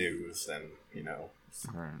about the news than,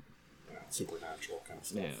 right. Supernatural kind of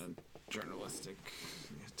stuff. Yeah, journalistic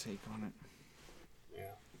take on it.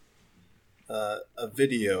 Yeah. A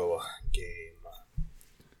video game.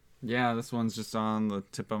 Yeah, this one's just on the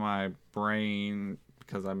tip of my brain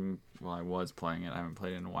because I was playing it. I haven't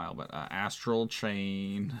played it in a while, but Astral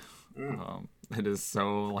Chain. It is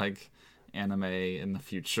so like anime in the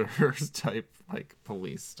future type like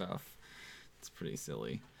police stuff. It's pretty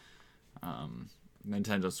silly.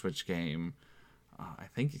 Nintendo Switch game. I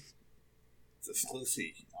think it's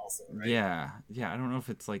exclusive also, right? Yeah. I don't know if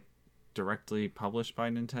it's like directly published by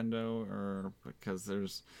Nintendo or because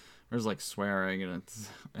there's like swearing and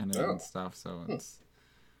and stuff. So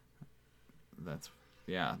that's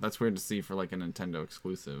weird to see for like a Nintendo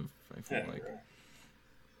exclusive. I feel like. Right.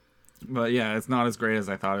 But yeah, it's not as great as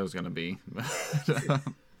I thought it was gonna be.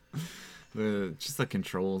 The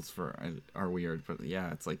controls are weird, but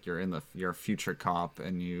yeah, it's like you're a future cop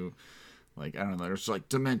and you like, I don't know, there's like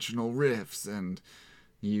dimensional rifts and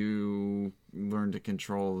you learn to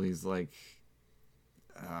control these like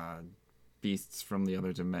beasts from the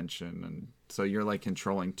other dimension, and so you're like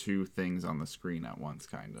controlling 2 things on the screen at once,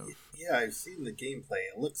 kind of. Yeah, I've seen the gameplay.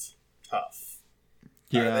 It looks tough.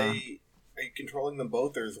 Yeah. Are you controlling them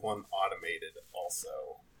both, or is one automated also?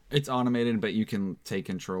 It's automated, but you can take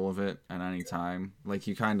control of it at any time. Like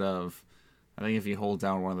you kind of, I think if you hold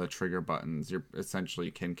down one of the trigger buttons, you're essentially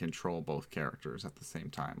can control both characters at the same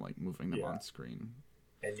time, like moving them on screen.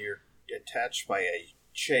 And you're attached by a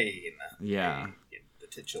chain. Yeah. The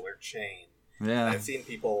titular chain. Yeah. And I've seen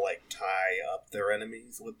people like tie up their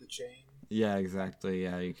enemies with the chain. Yeah, exactly.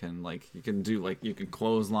 Yeah, you can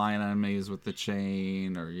clothesline enemies with the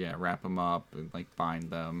chain, or wrap them up and like bind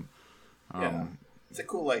them. It's a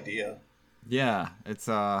cool idea. Yeah, it's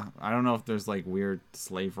I don't know if there's like weird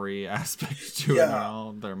slavery aspects to it at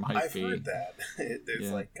all. There might be. I've heard that. There's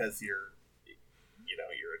like, because you're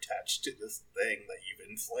attached to this thing that you've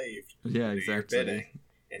enslaved. Yeah, exactly.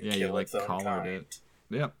 And kill you like its own collared kind. it.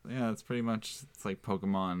 Yep. Yeah, it's pretty much like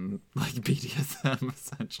Pokemon, like BDSM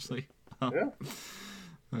essentially. But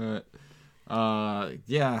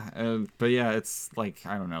yeah, it's like,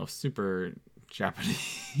 I don't know, super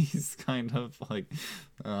Japanese kind of like,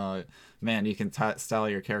 man, you can style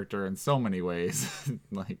your character in so many ways.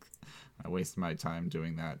 Like, I wasted my time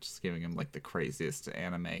doing that, just giving him like the craziest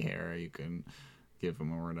anime hair you can give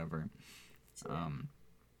him or whatever.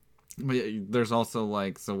 But yeah, there's also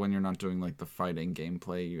like, so when you're not doing like the fighting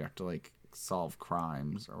gameplay, you have to like solve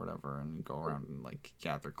crimes or whatever and go around and like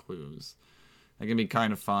gather clues. It can be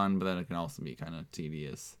kind of fun, but then it can also be kind of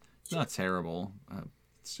tedious. It's not terrible.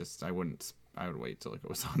 It's just I would wait till it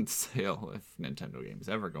goes on sale if Nintendo games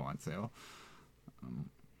ever go on sale.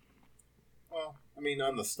 Well, I mean,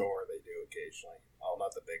 on the store they do occasionally. Oh,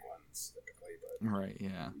 not the big ones typically, but Right,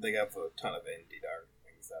 yeah. they have a ton of indie dark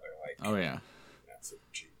things that are like, Oh yeah. super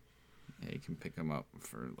cheap. Yeah, you can pick them up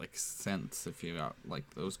for like cents if you got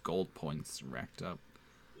like those gold points racked up.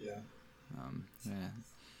 Yeah.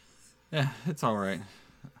 Yeah, it's all right.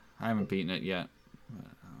 I haven't beaten it yet. But,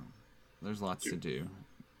 there's lots to do.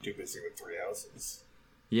 Too busy with Three Houses.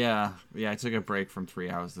 Yeah. I took a break from Three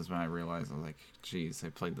Houses when I realized I was like, geez, I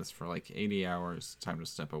played this for like 80 hours. Time to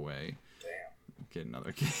step away. Damn. Get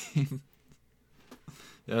another game.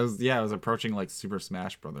 I was approaching like Super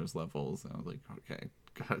Smash Brothers levels, and I was like, okay,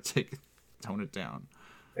 gotta tone it down.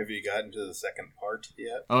 Have you gotten to the second part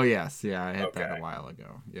yet? Oh yes, yeah, I hit that a while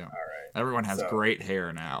ago. Yeah. All right. Everyone has great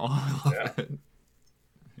hair now. I love it.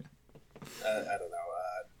 I don't know.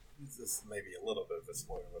 This may be a little bit of a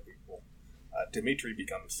spoiler for people. Dimitri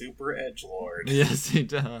becomes super edgelord. Yes, he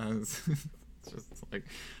does. It's just like,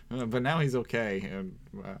 but now he's okay, and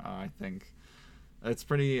I think it's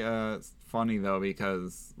pretty funny though,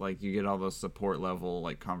 because like you get all those support level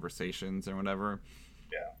like conversations and whatever.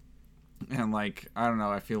 Yeah. And like I don't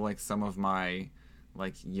know, I feel like some of my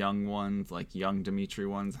like young ones, like young Dimitri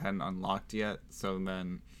ones, hadn't unlocked yet. So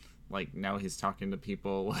then, like now he's talking to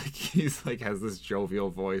people like he's like has this jovial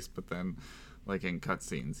voice, but then like in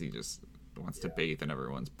cutscenes he just wants to bathe in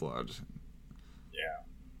everyone's blood. Yeah.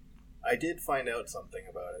 I did find out something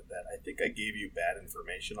about it that I think I gave you bad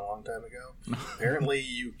information a long time ago. Apparently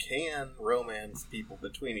you can romance people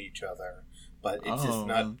between each other, but it's just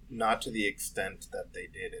not to the extent that they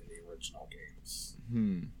did in the original games.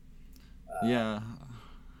 Yeah.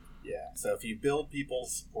 Yeah, so if you build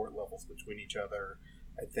people's support levels between each other,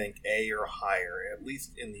 I think A or higher, at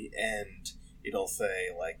least in the end, it'll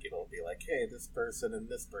be like, hey, this person and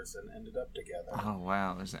this person ended up together. Oh,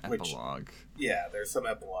 wow, there's an epilogue. Yeah, there's some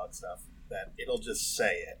epilogue stuff that it'll just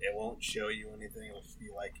say it. It won't show you anything. It'll just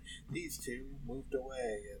be like, these two moved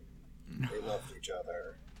away and they loved each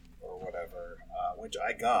other or whatever, which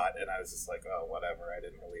I got, and I was just like, oh, whatever, I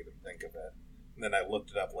didn't really even think of it. And then I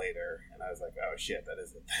looked it up later, and I was like, oh, shit, that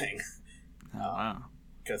is a thing. Oh, wow.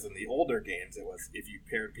 Because in the older games, it was if you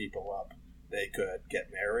paired people up, they could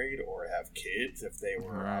get married or have kids if they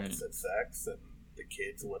were opposite sex, and the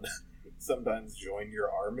kids would sometimes join your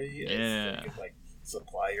army. Yeah. So you could, like,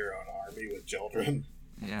 supply your own army with children.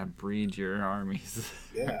 Yeah, breed your armies.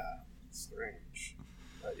 Yeah, strange.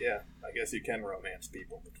 But yeah, I guess you can romance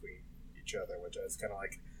people between each other, which I was kind of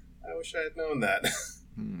like, I wish I had known that.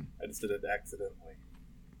 I just did it accidentally.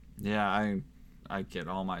 Yeah, I get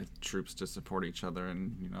all my troops to support each other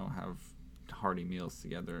and, have hearty meals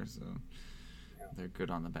together, so they're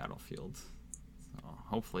good on the battlefield. So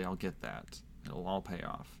hopefully I'll get that. It'll all pay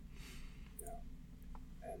off. Yeah.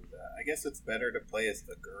 And I guess it's better to play as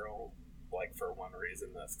the girl, like, for one reason.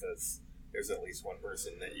 That's because there's at least one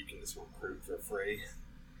person that you can just recruit for free.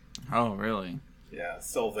 Oh, really? Yeah,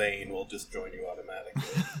 Sylvain will just join you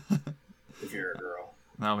automatically if you're a girl.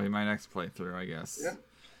 That'll be my next playthrough, I guess. Yeah.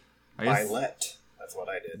 I Violet. That's what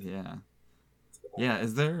I did. Yeah. Yeah,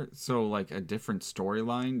 is there, like, a different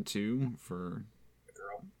storyline, too, for the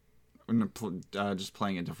girl? Just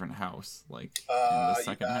playing a different house, like, in the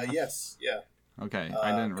second half? Yes, yeah. Okay,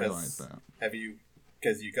 I didn't realize that. Have you,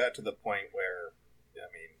 because you got to the point where,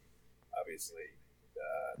 I mean, obviously...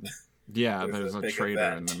 yeah, there's a traitor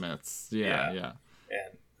event in the midst. Yeah.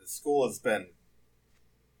 And the school has been...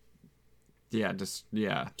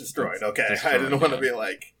 destroyed. Okay, destroyed, I didn't want to be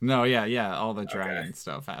like... No, yeah, all the dragon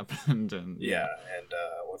stuff happened, and... Yeah, and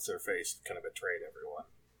what's-her-face kind of betrayed everyone.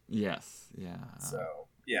 Yes, yeah.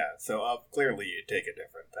 So clearly you take a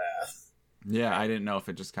different path. Yeah, I didn't know if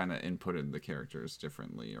it just kind of inputted the characters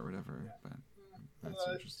differently or whatever, but that's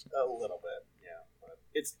interesting. A little bit, yeah, but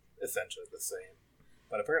it's essentially the same.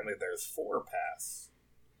 But apparently there's 4 paths.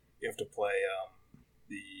 You have to play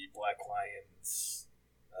the Black Lions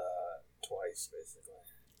twice, basically.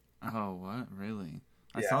 Oh, what? Really?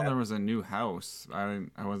 I saw there was a new house. I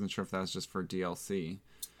wasn't sure if that was just for DLC.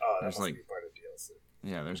 Oh, that must be part of DLC.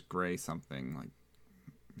 Yeah, there's Grey something, like...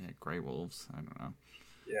 Yeah, Grey Wolves. I don't know.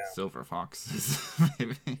 Yeah. Silver Foxes,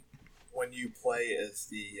 maybe. When you play as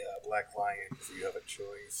the Black Lions, you have a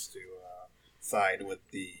choice to side with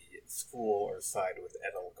the school or side with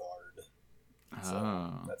Edelgard. So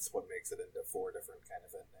Oh. that's what makes it into 4 different kind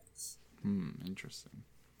of endings. Interesting.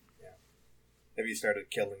 Yeah. Have you started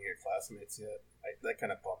killing your classmates yet? That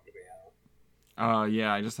kind of bummed me out.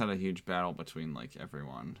 Yeah, I just had a huge battle between, like,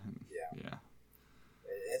 everyone. And, yeah.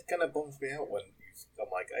 It kind of bums me out when I'm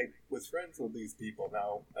like, I was friends with these people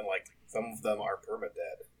now, and like some of them are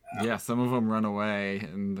permadead. Yeah, some of them run away,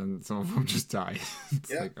 and then some of them just die.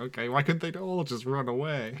 It's like, okay, why couldn't they all just run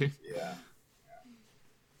away? Yeah.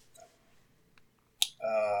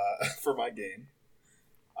 For my game,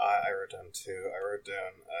 I wrote down 2. I wrote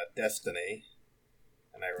down Destiny,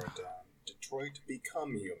 and I wrote down Detroit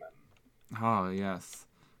Become Human. Oh, yes.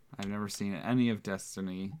 I've never seen any of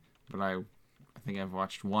Destiny, but I think I've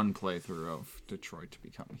watched one playthrough of Detroit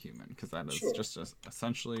Become Human, because that is just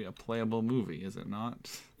essentially a playable movie, is it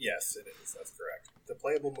not? Yes, it is. That's correct. The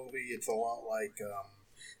playable movie, it's a lot like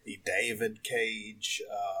the David Cage,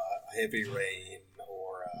 Heavy Rain,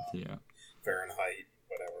 or Fahrenheit,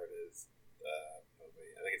 whatever it is,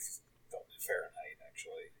 movie. I think it's called Fahrenheit,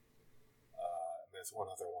 actually. There's one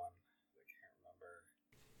other one. I can't remember.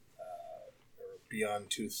 Or Beyond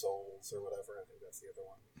Two Souls, or whatever. I think that's the other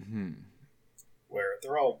one. Mm-hmm. Where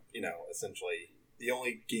they're all, essentially, the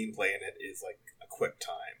only gameplay in it is like a quick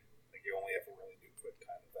time. Like you only ever really do quick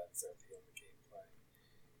time events at the only gameplay.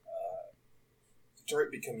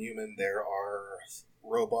 Detroit Become Human, there are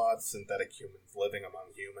robots, synthetic humans living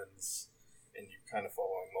among humans, and you're kind of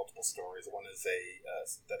following multiple stories. One is a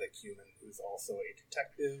synthetic human who's also a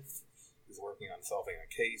detective who's working on solving a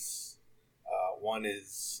case. One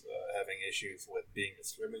is having issues with being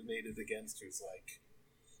discriminated against, who's like,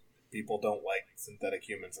 people don't like synthetic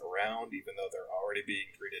humans around, even though they're already being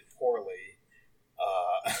treated poorly.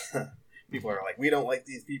 People are like, we don't like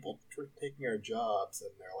these people taking our jobs,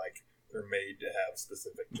 and they're made to have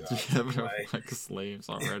specific jobs. Yeah, they're like slaves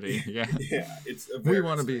already. Yeah, yeah, it's a we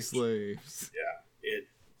want to be slaves. Yeah,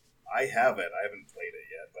 I have it. I haven't played it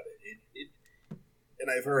yet, but it and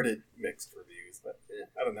I've heard it mixed reviews, but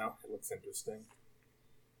I don't know. It looks interesting.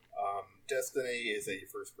 Destiny is a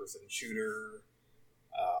first-person shooter.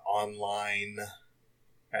 Online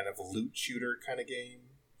kind of loot shooter kind of game.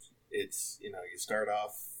 It's, you start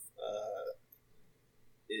off,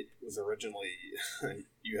 it was originally,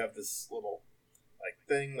 you have this little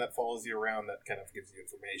thing that follows you around that kind of gives you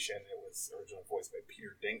information. It was originally voiced by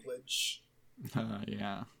Peter Dinklage.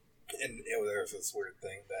 Yeah. And there's this weird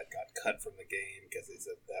thing that got cut from the game because they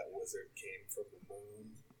said that wizard came from the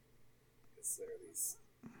moon. Because there are these...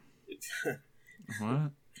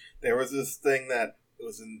 What? There was this thing that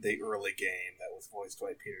was in the early game that was voiced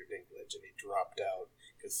by Peter Dinklage, and he dropped out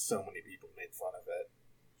because so many people made fun of it.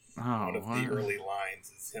 Oh, one of the early lines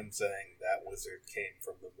is him saying that wizard came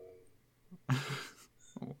from the moon.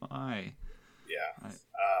 Why? Yeah.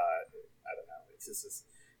 I don't know. It's just this,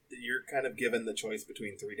 you're kind of given the choice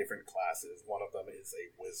between 3 different classes. One of them is a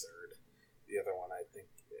wizard. The other one, I think,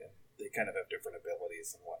 they kind of have different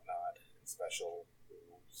abilities and whatnot, and special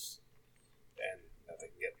moves. And they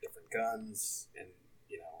can get different guns, and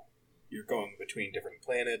you're going between different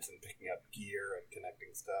planets and picking up gear and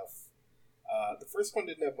connecting stuff. The first one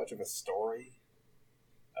didn't have much of a story.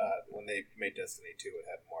 When they made Destiny 2,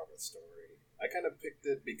 it had more of a story. I kind of picked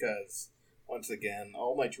it because, once again,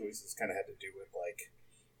 all my choices kind of had to do with,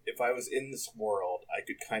 if I was in this world, I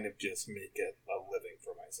could kind of just make it a living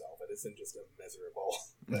for myself. It isn't just a miserable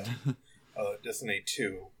thing. Destiny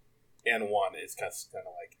 2 and 1 is kind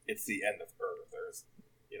of like, it's the end of Earth. There's,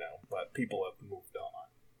 but people have moved on.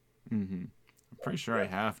 Mm-hmm. I'm pretty sure I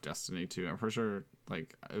have Destiny 2. I'm pretty sure, it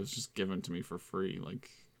was just given to me for free,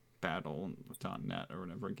 Battle.net or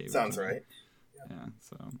whatever it gave it to me. Sounds right. Yeah,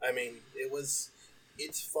 so... I mean,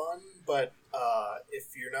 it's fun, but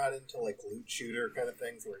if you're not into, loot shooter kind of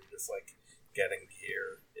things where you're just, getting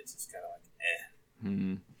gear, it's just kind of eh.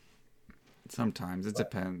 Mm-hmm. Sometimes. It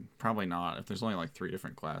depends. Probably not. If there's only, 3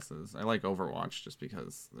 different classes. I like Overwatch just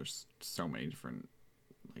because there's so many different,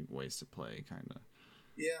 ways to play, kind of.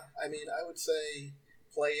 Yeah, I mean, I would say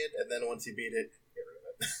play it, and then once you beat it, get rid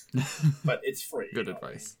of it. But it's free. Good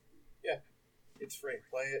advice. Yeah, it's free.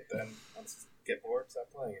 Play it, then once you get bored,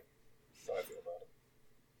 stop playing it. That's how I feel about it.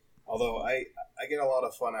 Although I get a lot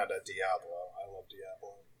of fun out of Diablo. I love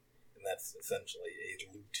Diablo. And that's essentially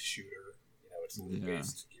a loot shooter. It's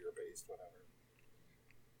loot-based, gear-based, whatever.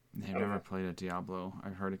 I've never played a Diablo.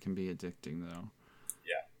 I've heard it can be addicting, though.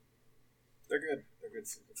 Yeah. They're good.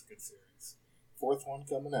 It's a good series. 4th one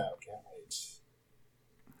coming out. Can't wait.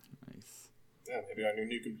 Nice. Yeah, maybe on your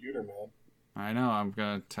new computer, man. I know. I'm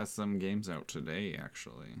going to test some games out today,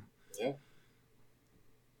 actually. Yeah.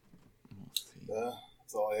 We'll see.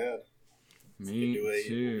 That's all I had. Me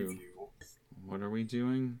too. What are we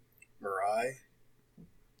doing? Mirai.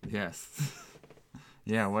 Yes.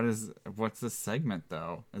 Yeah, what's this segment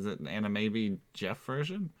though? Is it an Anime Jeff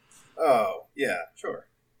version? Oh, yeah, sure.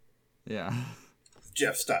 Yeah.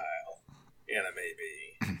 Jeff style. Anime.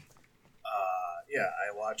 Yeah,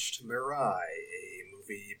 I watched Mirai, a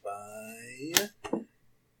movie by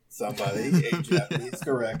somebody, a Japanese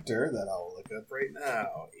director that I'll look up right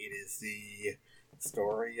now. It is the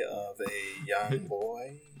story of a young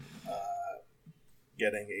boy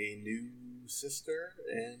getting a new sister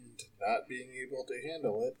and not being able to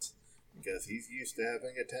handle it because he's used to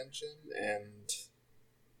having attention and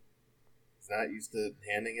he's not used to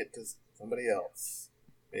handing it to somebody else.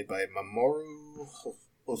 Made by Mamoru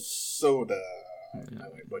Hosoda. I know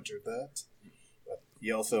I butchered that. But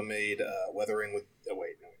he also made Weathering with... Oh,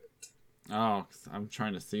 wait, no, he didn't. Oh, I'm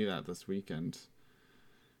trying to see that this weekend.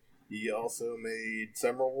 He also made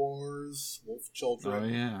Summer Wars, Wolf Children. Oh,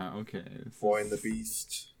 yeah, okay. Boy and the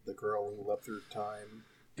Beast, The Girl Who Left Her Time.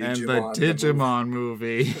 And the Digimon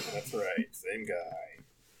movie. That's right, same guy.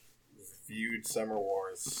 Reviewed Summer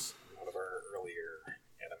Wars, one of our earlier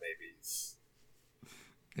animes.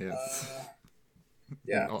 Yes.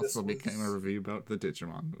 Yeah. It also became a review about the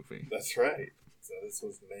Digimon movie. That's right. So this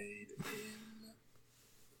was made in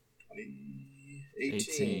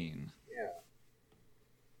 2018. Yeah.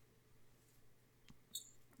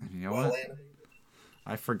 You know what?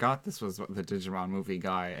 I forgot this was the Digimon movie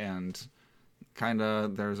guy, and kind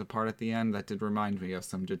of there's a part at the end that did remind me of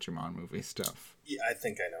some Digimon movie stuff. Yeah, I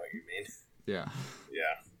think I know what you mean. Yeah.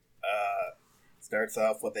 Yeah. Starts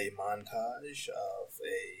off with a montage of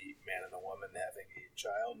a man and a woman having a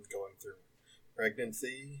child and going through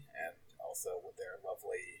pregnancy, and also with their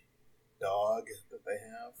lovely dog that they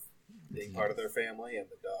have being part of their family, and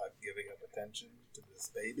the dog giving up attention to this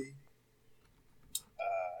baby.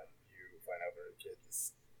 You find out their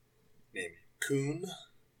kid's named Kun,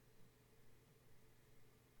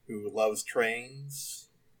 who loves trains.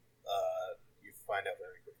 You find out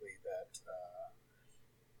very quickly that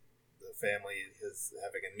the family is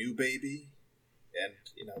having a new baby, and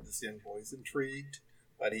this young boy's intrigued,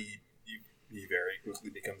 but he very quickly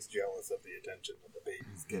becomes jealous of the attention that the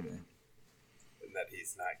baby's getting, and that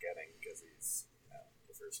he's not getting because he's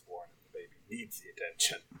the firstborn, and the baby needs the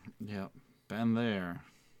attention. Yep, been there.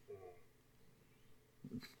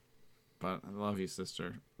 But I love you,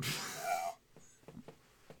 sister. Wow.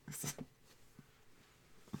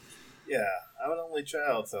 Yeah, I'm an only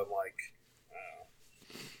child, so I'm like, wow.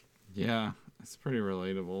 Yeah, it's pretty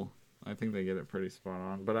relatable. I think they get it pretty spot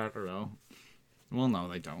on, but I don't know. Well, no,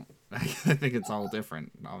 they don't. I think it's all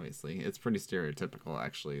different, obviously. It's pretty stereotypical,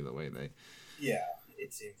 actually, the way they... Yeah,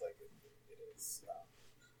 it seems like it is.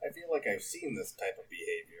 I feel like I've seen this type of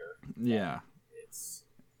behavior. Yeah.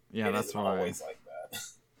 That's why... always like that.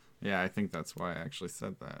 Yeah, I think that's why I actually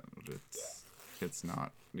said that. It's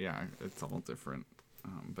not... Yeah, it's all different.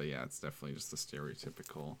 But yeah, it's definitely just a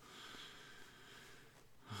stereotypical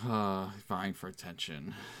vying for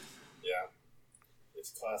attention. Yeah.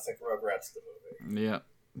 It's classic Rugrats, the movie. Yeah.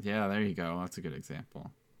 Yeah, there you go. That's a good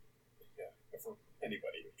example. Yeah, for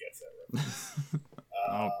anybody who gets that reference.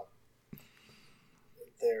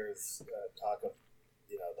 There's talk of,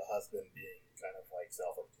 the husband being kind of like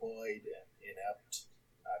self-employed and inept,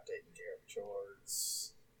 not taking care of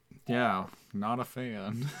chores. Yeah, not a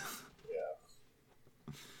fan. Yeah.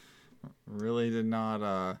 Really did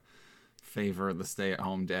not favor the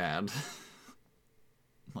stay-at-home dad.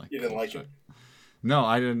 You didn't like it? No,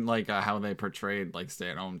 I didn't like how they portrayed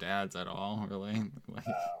stay-at-home dads at all. Really,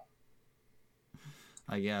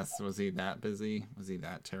 I guess was he that busy? Was he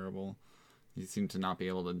that terrible? He seemed to not be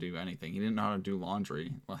able to do anything. He didn't know how to do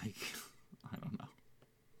laundry. I don't know.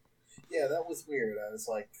 Yeah, that was weird. I was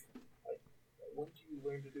like, when did you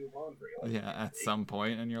learn to do laundry? At some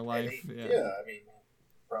point in your life. Yeah, I mean,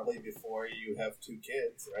 probably before you have 2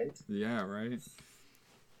 kids, right? Yeah, right.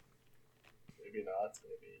 Maybe not.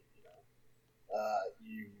 Maybe,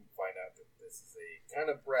 you find out that this is a kind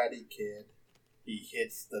of bratty kid. He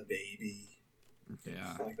hits the baby.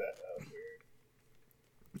 Yeah. Like that. That was weird.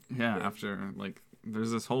 Yeah, after,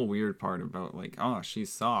 there's this whole weird part about, oh,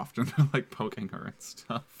 she's soft, and they're, poking her and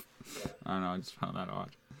stuff. Yeah. I don't know, I just found that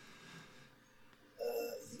odd.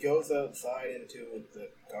 He goes outside into the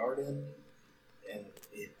garden, and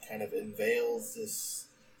it kind of unveils this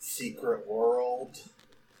secret world.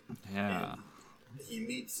 Yeah. And he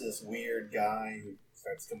meets this weird guy who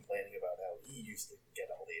starts complaining about how he used to get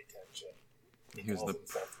all the attention. He calls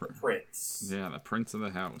himself the prince. Yeah, the prince of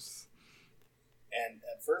the house. And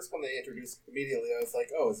at first, when they introduced it immediately, I was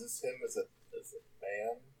like, "Oh, is this him as a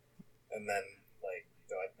man?" And then,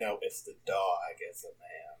 they're like, "No, it's the dog as a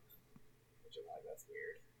man," which I'm like, "That's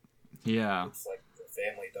weird." Yeah. It's like the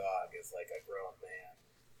family dog is like a grown man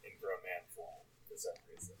in grown man form for some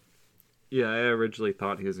reason. Yeah, I originally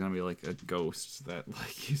thought he was gonna be like a ghost that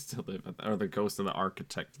like used to live at or the ghost of the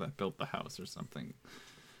architect that built the house or something.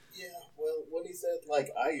 Yeah, well, when he said,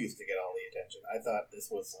 like, I used to get all the attention, I thought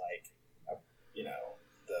this was like,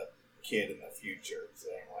 the kid in the future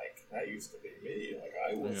saying, like, that used to be me, like,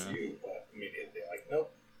 I was you, but immediately, like,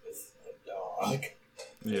 nope, it's a dog.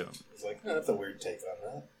 Yeah. It's like, that's a weird take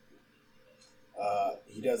on that.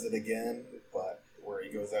 He does it again, but where he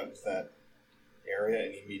goes out into that area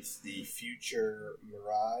and he meets the future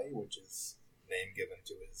Mirai, which is the name given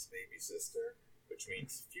to his baby sister, which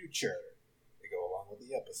means future. To go along with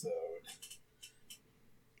the episode.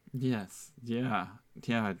 Yes. Yeah.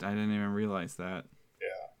 Yeah. I didn't even realize that.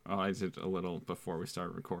 Yeah. Oh, I did a little before we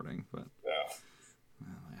started recording, but. Yeah.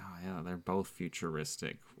 Oh yeah, they're both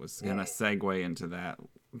futuristic. Was gonna segue into that.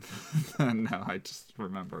 No, I just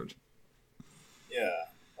remembered. Yeah.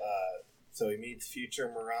 So he meets future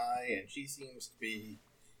Mirai, and she seems to be,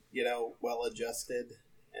 well adjusted,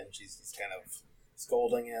 and she's just kind of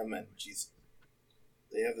scolding him, and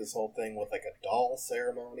they have this whole thing with like a doll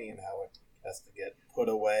ceremony and how it has to get put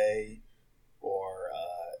away, or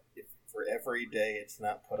if for every day it's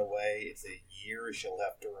not put away, it's a year she'll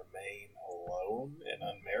have to remain alone and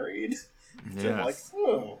unmarried. Yes. So I'm like,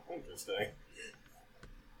 oh, interesting.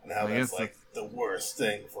 And how that's like the worst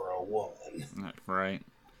thing for a woman. Right.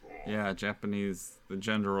 Yeah, the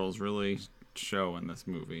gender roles really show in this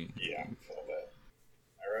movie. Yeah, a little bit.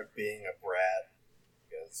 I wrote being a brat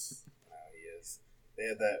because he is. They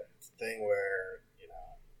had that thing where,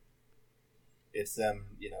 it's them,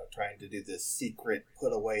 trying to do this secret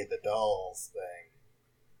put away the dolls thing.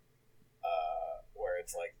 Where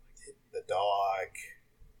it's like the dog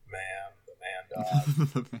man, the man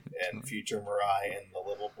dog, and future Mirai and the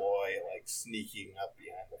little boy like sneaking up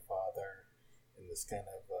behind the father in this kind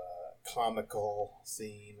of comical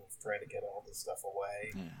scene of trying to get all this stuff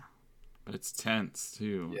away. Yeah. But it's tense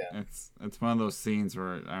too. Yeah. It's one of those scenes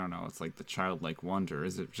where I don't know, it's like the childlike wonder.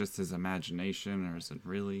 Is it just his imagination or is it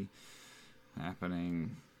really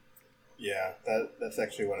happening? Yeah, that's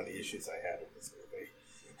actually one of the issues I had with this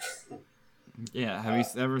movie. Yeah, have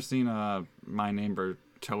you ever seen My Neighbor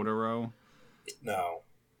Totoro? No.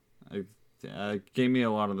 It gave me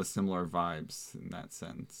a lot of the similar vibes in that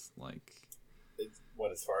sense. Like,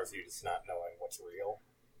 as far as you just not knowing what's real?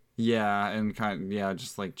 Yeah, and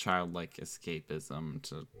just like childlike escapism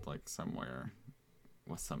to like somewhere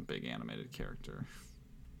with some big animated character.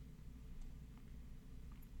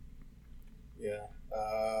 Yeah.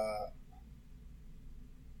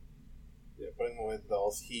 Putting away the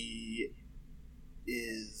dolls, he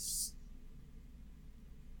is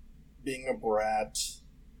being a brat,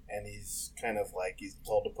 and he's kind of like, he's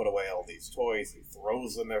told to put away all these toys, he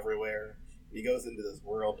throws them everywhere, he goes into this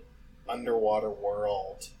underwater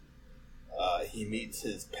world. He meets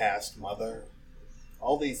his past mother.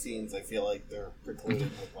 All these scenes, I feel like they're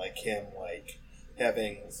precluded with like him like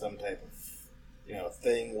having some type of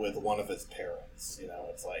thing with one of his parents.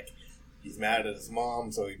 It's like he's mad at his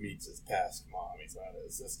mom, so he meets his past mom. He's mad at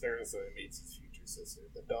his sister, so he meets his future sister.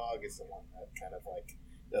 The dog is the one that kind of like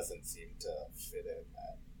doesn't seem to fit in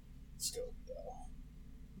that scope, though.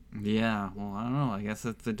 Yeah, well, I don't know. I guess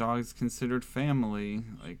if the dog's considered family,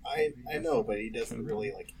 like I know, but he doesn't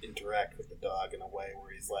really like interact with the dog in a way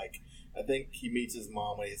where he's like, I think he meets his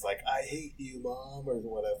mom and he's like, I hate you, mom, or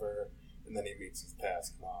whatever, and then he meets his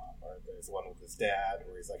past mom. Or there's one with his dad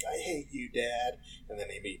where he's like, I hate you, dad, and then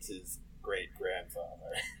he meets his great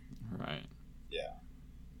grandfather. Right. Yeah.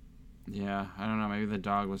 Yeah, I don't know. Maybe the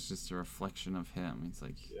dog was just a reflection of him. He's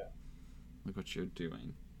like, yeah, look what you're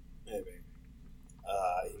doing. Maybe.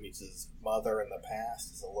 He meets his mother in the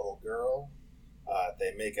past as a little girl.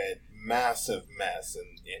 They make a massive mess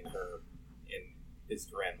in his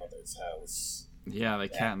grandmother's house. Yeah, they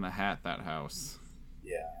cat in the hat that house.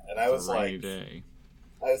 Yeah, and I was like, day.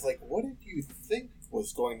 I was like, what did you think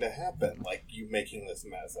was going to happen? Like, you making this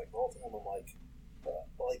mess, like, all the time. I'm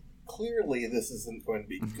like, clearly this isn't going to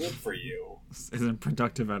be good for you. This isn't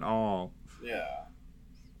productive at all. Yeah.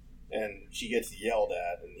 And she gets yelled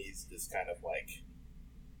at, and he's just kind of like,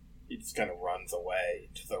 he just kind of runs away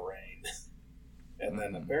to the rain. And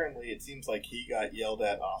then apparently it seems like he got yelled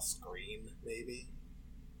at off screen, maybe.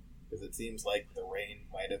 Because it seems like the rain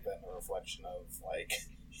might have been a reflection of, like,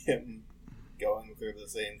 him going through the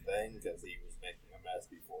same thing, because he was making a mess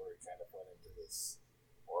before he kind of went into this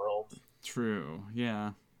world. True,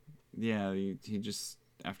 yeah. Yeah, he just,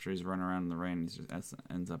 after he's run around in the rain, he just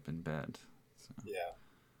ends up in bed. So. Yeah.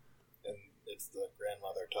 And it's the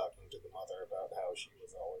grandmother talking to the mother about how she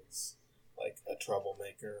was always, like, a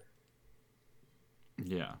troublemaker.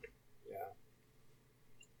 Yeah. Yeah.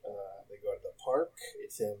 They go to the park.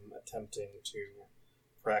 It's him attempting to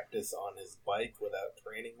practice on his bike without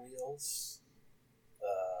training wheels.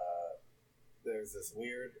 There's this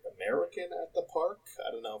weird American at the park.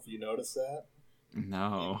 I don't know if you noticed that.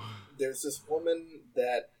 No. There's this woman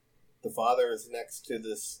that the father is next to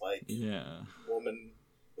this, Yeah. woman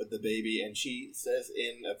with the baby, and she says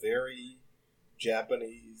in a very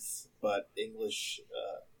Japanese but English,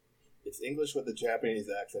 it's English with a Japanese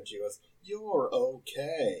accent. She goes, "You're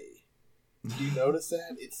okay." Do you notice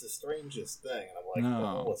that? It's the strangest thing. And I'm like, No. what the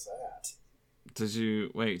hell was that? Did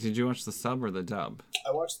you watch the sub or the dub?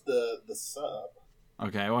 I watched the sub.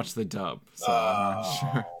 Okay, I watched the dub, so I'm not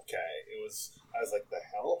sure. Okay. I was like, the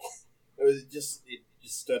hell? It just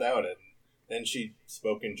stood out, and then she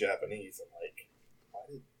spoke in Japanese. I'm like,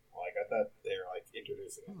 I thought they were like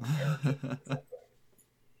introducing an American or something.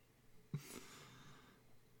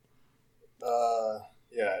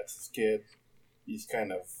 Yeah, it's this kid. He's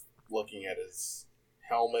kind of looking at his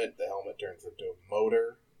helmet. The helmet turns into a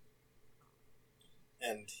motor.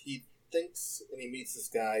 And he thinks, and he meets this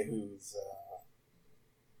guy who's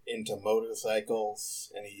into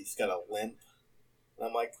motorcycles, and he's got a limp. And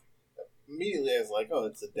I'm like, immediately I was like, oh,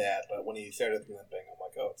 it's a dad. But when he started limping, I'm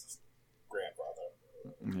like, oh, it's his grandfather.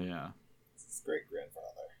 Yeah. It's his great-grandfather.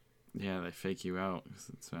 Yeah, they fake you out because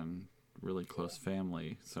it's been really close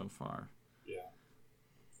family so far. Yeah.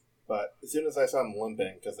 But as soon as I saw him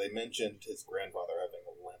limping, because they mentioned his grandfather having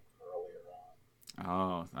a limp earlier on.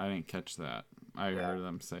 Oh, I didn't catch that. I heard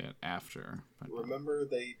them say it after. But remember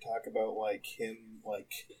they talk about him,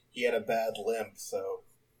 he had a bad limp, so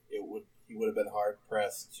he would have been hard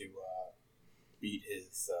pressed to beat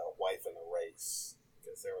his wife in a race,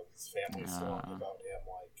 because there was this family story about him,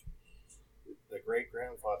 the great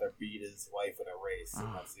grandfather beat his wife in a race,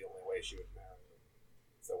 and that's the only way she would marry him.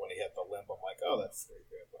 So when he had the limp, I'm like, oh, that's great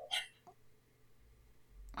grandfather.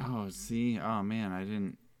 Oh, see, oh man,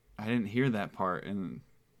 I didn't hear that part, and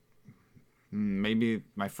maybe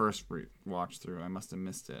my first watch through, I must have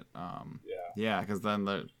missed it. Yeah, because then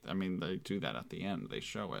they do that at the end. They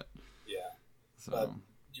show it. Yeah. So. But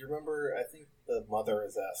do you remember? I think the mother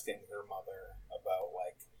is asking her mother about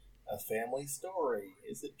a family story.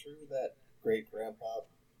 Is it true that great grandpa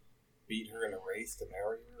beat her in a race to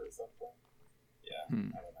marry her or something? Yeah,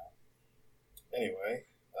 I don't know. Anyway,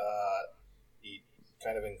 he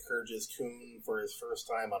kind of encourages Coon for his first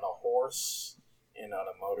time on a horse and on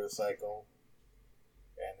a motorcycle.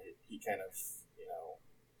 And he kind of,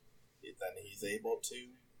 then he's able to,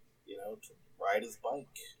 to ride his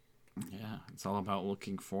bike. Yeah, it's all about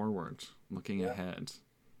looking forward, looking ahead.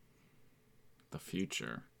 The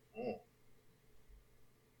future.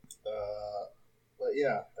 But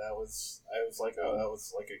yeah, I was like, oh, that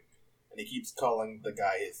was and he keeps calling the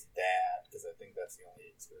guy his dad, because I think that's the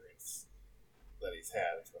only experience that he's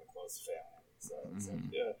had. It's been a close family. So it's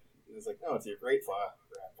he was like, no, it's your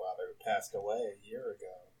great-grandfather who passed away a year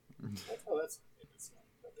ago. Like, oh, that's interesting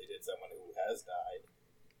that they did someone who has died.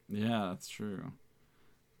 Yeah, that's true.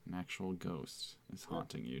 An actual ghost is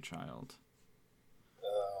haunting you, child.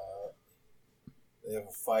 They have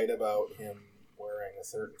a fight about him wearing a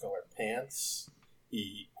certain color pants.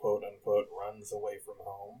 He, quote-unquote, runs away from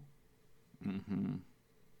home. Mm-hmm.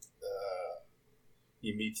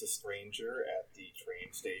 He meets a stranger at the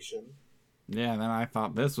train station. Yeah, then I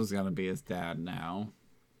thought this was going to be his dad now.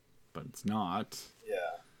 But it's not.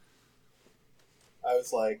 Yeah. I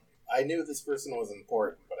was like, I knew this person was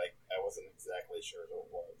important, but I wasn't exactly sure who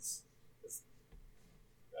it was.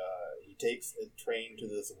 He takes a train to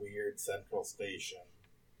this weird central station,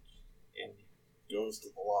 and he goes to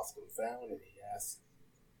the Lost and Found, and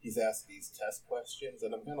he's asked these test questions,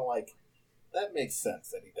 and I'm kind of like, that makes sense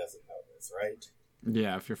that he doesn't know this, right?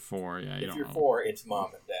 Yeah, if you're 4, you don't know. If you're 4, it's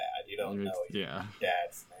mom and dad. You don't know your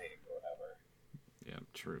dad's name or whatever. Yeah,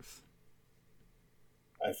 truth.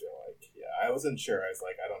 I feel like, I wasn't sure. I was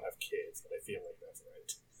like, I don't have kids, but I feel like that's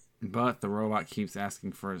right. But the robot keeps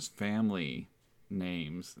asking for his family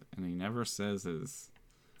names, and he never says his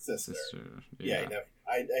sister. Yeah,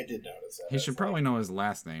 I did notice that. He should probably know his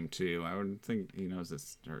last name, too. I would think he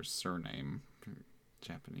knows her surname for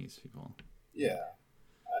Japanese people. Yeah.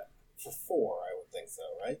 For 4, I would think so,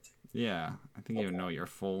 right? Yeah, I think you would know your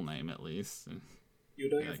full name, at least. You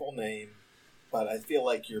know your full name, but I feel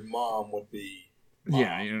like your mom would be... Mom.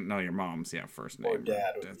 Yeah, you don't know your mom's first name. Or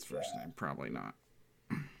dad would Dad's be first dad. name. Probably not.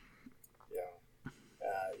 Yeah.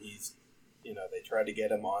 He's... they try to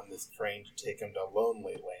get him on this train to take him to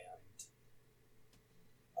Lonely Land.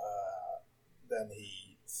 Then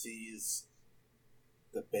he sees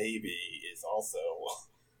the baby is also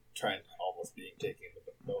almost being taken to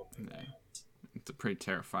the Lonely Land. It's a pretty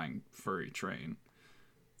terrifying furry train.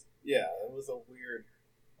 Yeah, it was a weird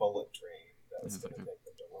bullet train that was It's going like to take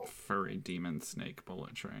them to Rome. furry demon snake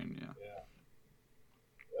bullet train, yeah. Yeah.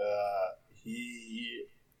 He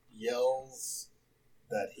yells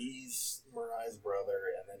that he's Marai's brother,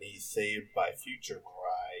 and then he's saved by future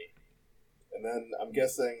Marai. And then I'm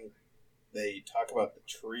guessing they talk about the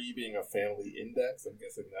tree being a family index. I'm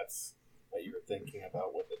guessing that's what you were thinking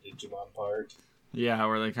about with the Digimon part. Yeah,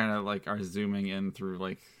 where they kind of like are zooming in through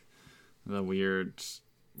like the weird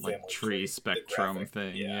like Family tree tree, the spectrum graphic,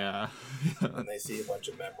 thing. yeah. Yeah. And they see a bunch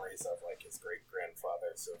of memories of like his great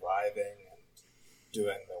grandfather surviving and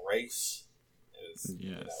doing the race. His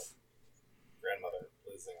Yes. grandmother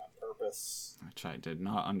losing on purpose. Which I did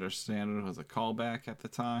not understand. It was a callback at the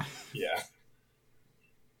time. Yeah.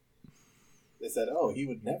 They said, "Oh, he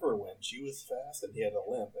would never win. She was fast, and he had a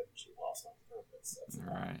limp, and she lost on purpose." That's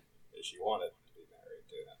Right. She wanted to be married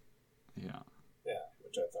to him. Yeah. Yeah,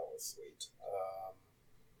 which I thought was sweet.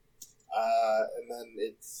 And then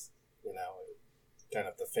it's, kind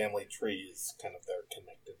of the family tree is kind of their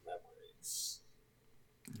connected memories.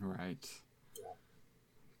 Right. Yeah.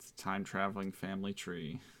 It's a time traveling family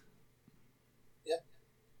tree.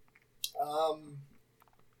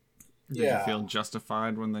 Did Yeah. you feel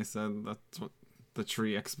justified when they said that's what the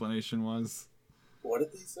tree explanation was? What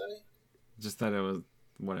did they say? Just that it was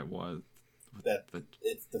what it was. That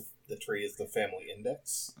it's the tree is the family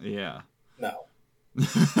index? Yeah. No.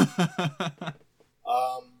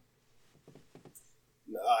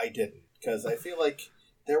 No, I didn't, because I feel like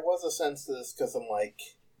there was a sense to this, because I'm like,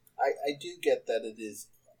 I do get that it is,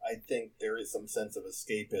 I think there is some sense of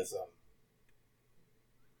escapism,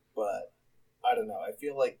 but I don't know, I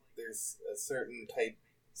feel like there's a certain type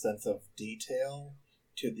sense of detail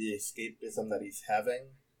to the escapism that he's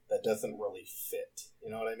having that doesn't really fit,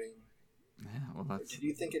 you know what I mean? Yeah, well that's Did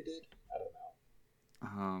you think it did? I don't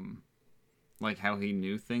know. like how he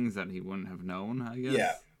knew things that he wouldn't have known, I guess.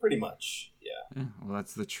 Yeah, pretty much, yeah. Yeah, well,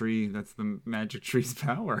 that's the tree. That's the magic tree's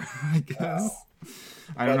power, I guess.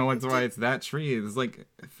 I don't But know why it's that tree. It's like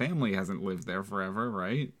family hasn't lived there forever,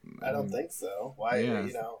 right? I don't think so. Why, Yeah.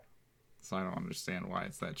 So I don't understand why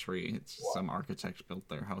it's that tree. It's just some architect built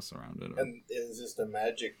their house around it. And it was just a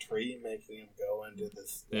magic tree making him go into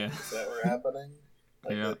this Yeah. things that were happening.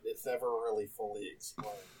 Like Yeah. it's never really fully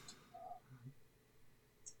explained.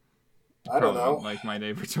 I don't know. Like My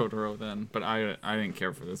Neighbor Totoro then, but I didn't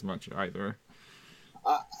care for this much either.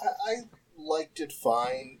 I liked it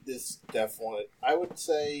fine. This definitely, I would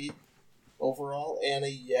say, overall, Anna,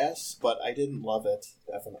 yes, but I didn't love it.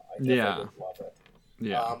 Definitely, I didn't love it.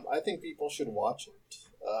 Yeah. I think people should watch it.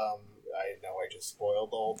 I know I just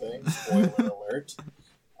spoiled the whole thing. Spoiler alert.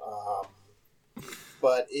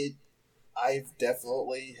 But I've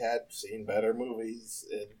definitely had seen better movies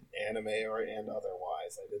in anime and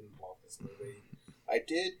otherwise. I didn't love this movie. I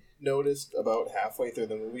did notice about halfway through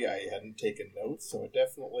the movie I hadn't taken notes, so it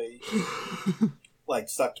definitely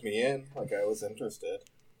sucked me in. Like I was interested.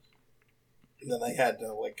 And then I had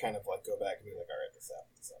to kind of go back and be like, all right, this happened.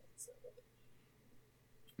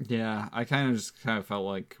 Yeah, I kind of felt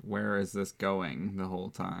like, where is this going the whole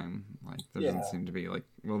time? Like, there doesn't seem to be,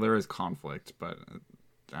 well, there is conflict, but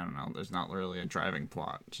I don't know, there's not really a driving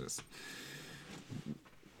plot. Just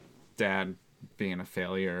dad being a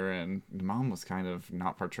failure, and mom was kind of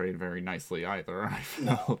not portrayed very nicely either. I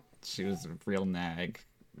felt she was a real nag,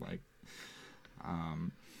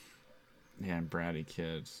 and bratty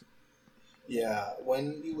kid. Yeah,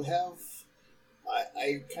 when you have...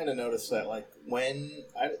 I kind of noticed that, when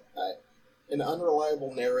an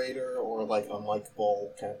unreliable narrator or,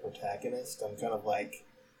 unlikable kind of protagonist, I'm kind of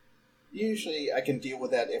usually I can deal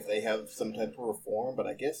with that if they have some type of reform, but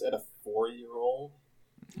I guess at a 4-year-old,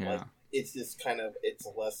 it's just kind of, it's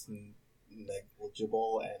less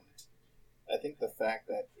negligible, and I think the fact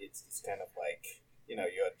that it's just kind of you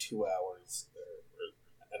had 2 hours or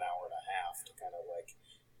an hour and a half to kind of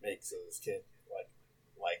make so this kid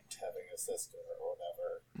liked having a sister or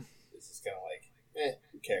whatever. It's just kind of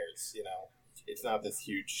who cares, It's not this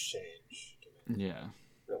huge change to me. Yeah.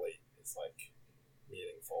 Really, it's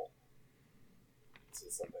meaningful. It's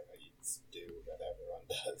just something that you just do that everyone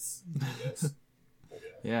does, I guess.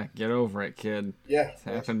 Yeah, get over it, kid. Yeah. It's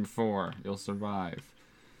happened before. You'll survive.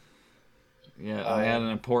 Yeah, I had an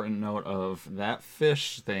important note of that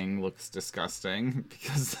fish thing looks disgusting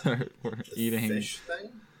because we're eating... fish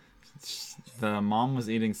thing? The mom was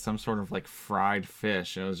eating some sort of fried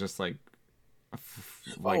fish. It was just it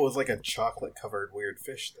was a chocolate covered weird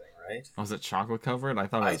fish thing, right? Was it chocolate covered? I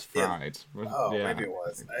thought it was fried. Maybe it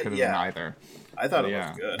was. Could have been either. I thought it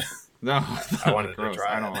was good. No, I wanted gross. to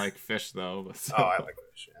try I don't it. like fish though. But I like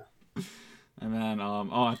fish. And then,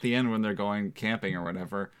 at the end when they're going camping or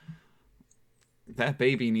whatever, that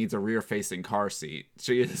baby needs a rear-facing car seat.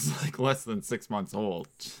 She is like less than 6 months old.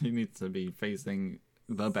 She needs to be facing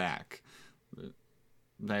the back.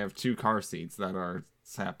 They have 2 car seats that are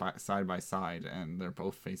side by side, and they're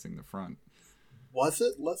both facing the front. Was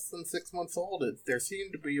it less than 6 months old? There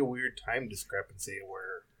seemed to be a weird time discrepancy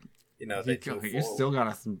where, they you still got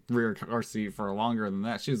a rear car seat for longer than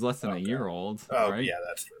that. She was less than a year old. Oh, right? yeah,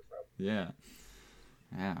 that's true, bro.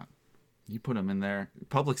 Yeah. You put them in there.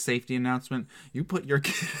 Public safety announcement. You put your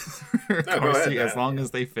kids in a No, car go ahead, seat as man. long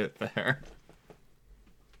as they fit there.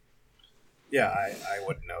 Yeah, I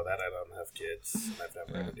wouldn't know that. I don't have kids, and I've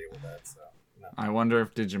never had to deal with that, so, no. I wonder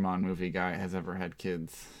if Digimon movie guy has ever had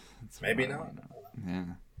kids. That's Maybe what I not. wanna know. Yeah.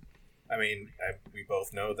 I mean, we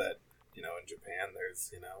both know that, in Japan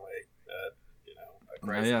there's, a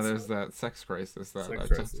crisis. Yeah, there's that sex crisis that Sex I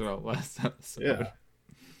crisis. talked about last episode. Yeah,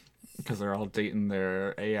 Because they're all dating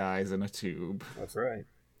their AIs in a tube. that's right.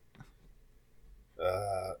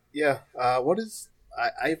 What is...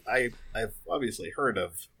 I've obviously heard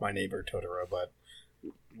of My Neighbor Totoro, but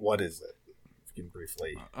what is it? If you can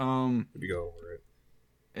briefly maybe go over it.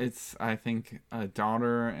 It's, I think, a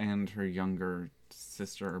daughter and her younger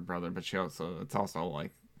sister or brother, but it's also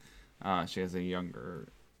like, she has a younger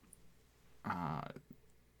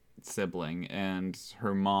sibling, and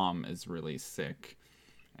her mom is really sick,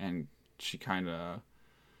 and she kind of,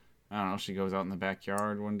 I don't know, she goes out in the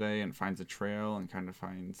backyard one day and finds a trail and kind of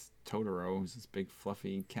finds Totoro, who's this big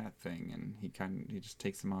fluffy cat thing, and he just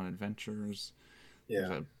takes him on adventures. Yeah.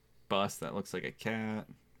 There's a bus that looks like a cat.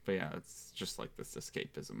 But yeah, it's just like this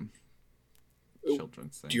escapism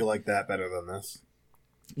children's thing. Do you like that better than this?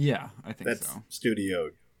 Yeah, I think That's so. Studio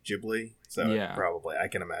Ghibli, so Yeah. probably I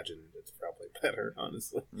can imagine it's probably better,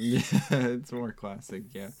 honestly. Yeah, it's more classic,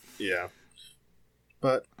 yeah. Yeah.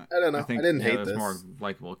 But I don't know. I, think, didn't hate there's this. more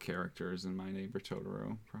likable characters in My Neighbor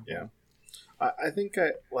Totoro, probably. Yeah. I think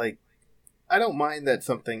I don't mind that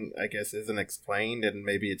something, I guess, isn't explained and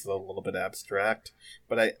maybe it's a little bit abstract,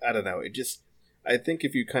 but I don't know. I think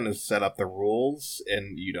if you kind of set up the rules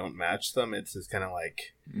and you don't match them, it's just kind of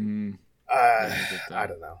like, I get that. I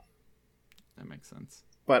don't know. That makes sense.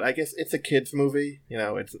 But I guess it's a kid's movie.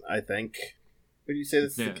 I think. Would you say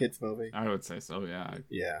this is a Yeah. kid's movie? I would say so, yeah.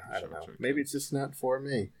 Yeah, I don't know. Sure, Maybe it's just not for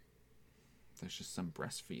me. There's just some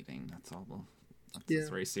breastfeeding. That's all. That's Yeah.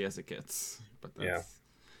 as racy as it gets. But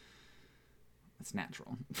that's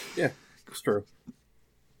natural. Yeah, it's true.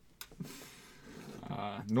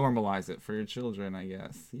 Normalize it for your children, I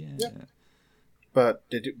guess. Yeah. But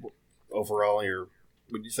overall,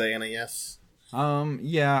 would you say a yes?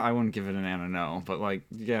 Yeah, I wouldn't give it an and a no, but like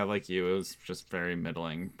you, it was just very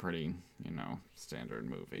middling, pretty, standard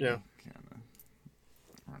movie. Yeah. Kind of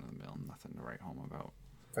run of the mill, nothing to write home about.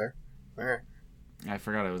 Fair. All right. I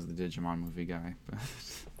forgot it was the Digimon movie guy, but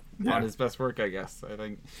Yeah. not his best work, I guess. I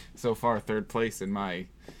think so far 3rd place in my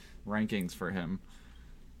rankings for him.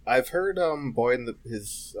 I've heard Boy and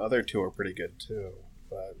his other 2 are pretty good too,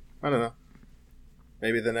 but I don't know.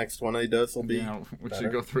 Maybe the next one he does will be. Yeah, we better.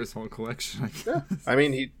 should go through his whole collection. I guess. Yeah. I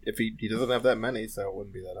mean, if he doesn't have that many, so it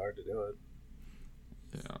wouldn't be that hard to do it.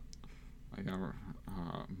 Yeah. I got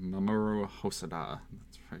Mamoru Hosoda.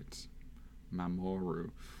 That's right. Mamoru.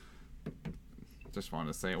 Just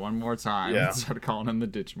wanted to say it one more time. Yeah. Instead of calling him the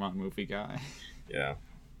Digimon movie guy. Yeah.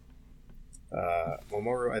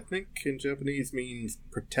 Mamoru, I think in Japanese means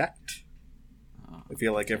protect. I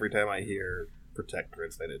feel like every time I hear protect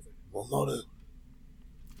translated, Mamoru.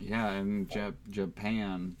 Yeah, in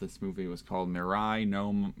Japan, this movie was called Mirai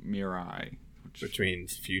no Mirai. Which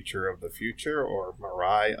means future of the future or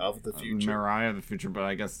Mirai of the future. Mirai of the future, but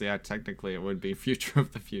I guess, technically it would be future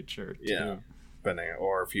of the future, too. Yeah.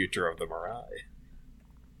 Or future of the Mirai.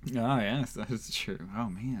 Oh, yes, that is true. Oh,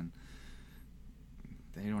 man.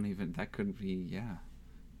 They don't even... That could be,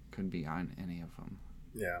 Could be on any of them.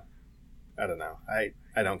 Yeah. I don't know. I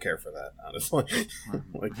don't care for that, honestly.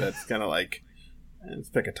 Like, that's kind of like... Let's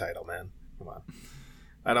pick a title, man. Come on.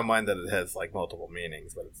 I don't mind that it has, multiple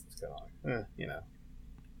meanings, but it's kind of like, It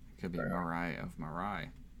could be Mirai of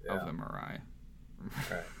Mirai. Yeah. Of the Mirai.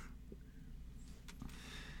 Right.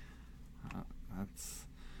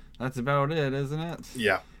 That's about it, isn't it?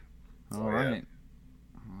 Yeah. All right.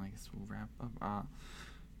 Well, I guess we'll wrap up.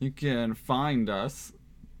 You can find us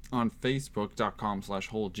on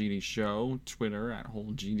Facebook.com/WholeGDShow, Twitter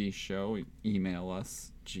 @WholeGDShow, email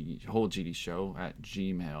us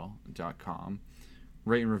WholeGDShow@gmail.com.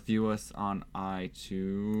 Rate and review us on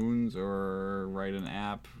iTunes or write an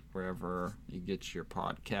app wherever you get your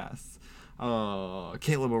podcasts.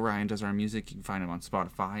 Caleb O'Ryan does our music. You can find him on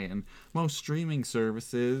Spotify and most streaming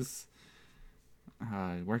services.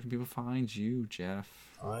 Where can people find you, Jeff?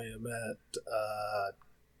 I am at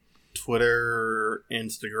Twitter,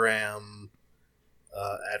 Instagram,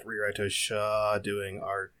 at Rewrite Shaw, doing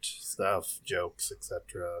art stuff, jokes,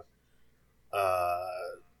 etc. I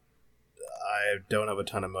don't have a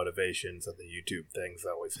ton of motivation, so the YouTube thing's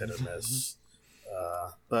always hit or miss.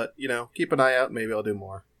 But, keep an eye out. Maybe I'll do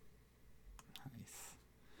more. Nice.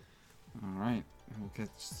 All right. We'll catch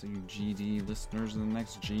you GD listeners in the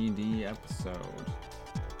next GD episode.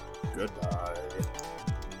 Goodbye.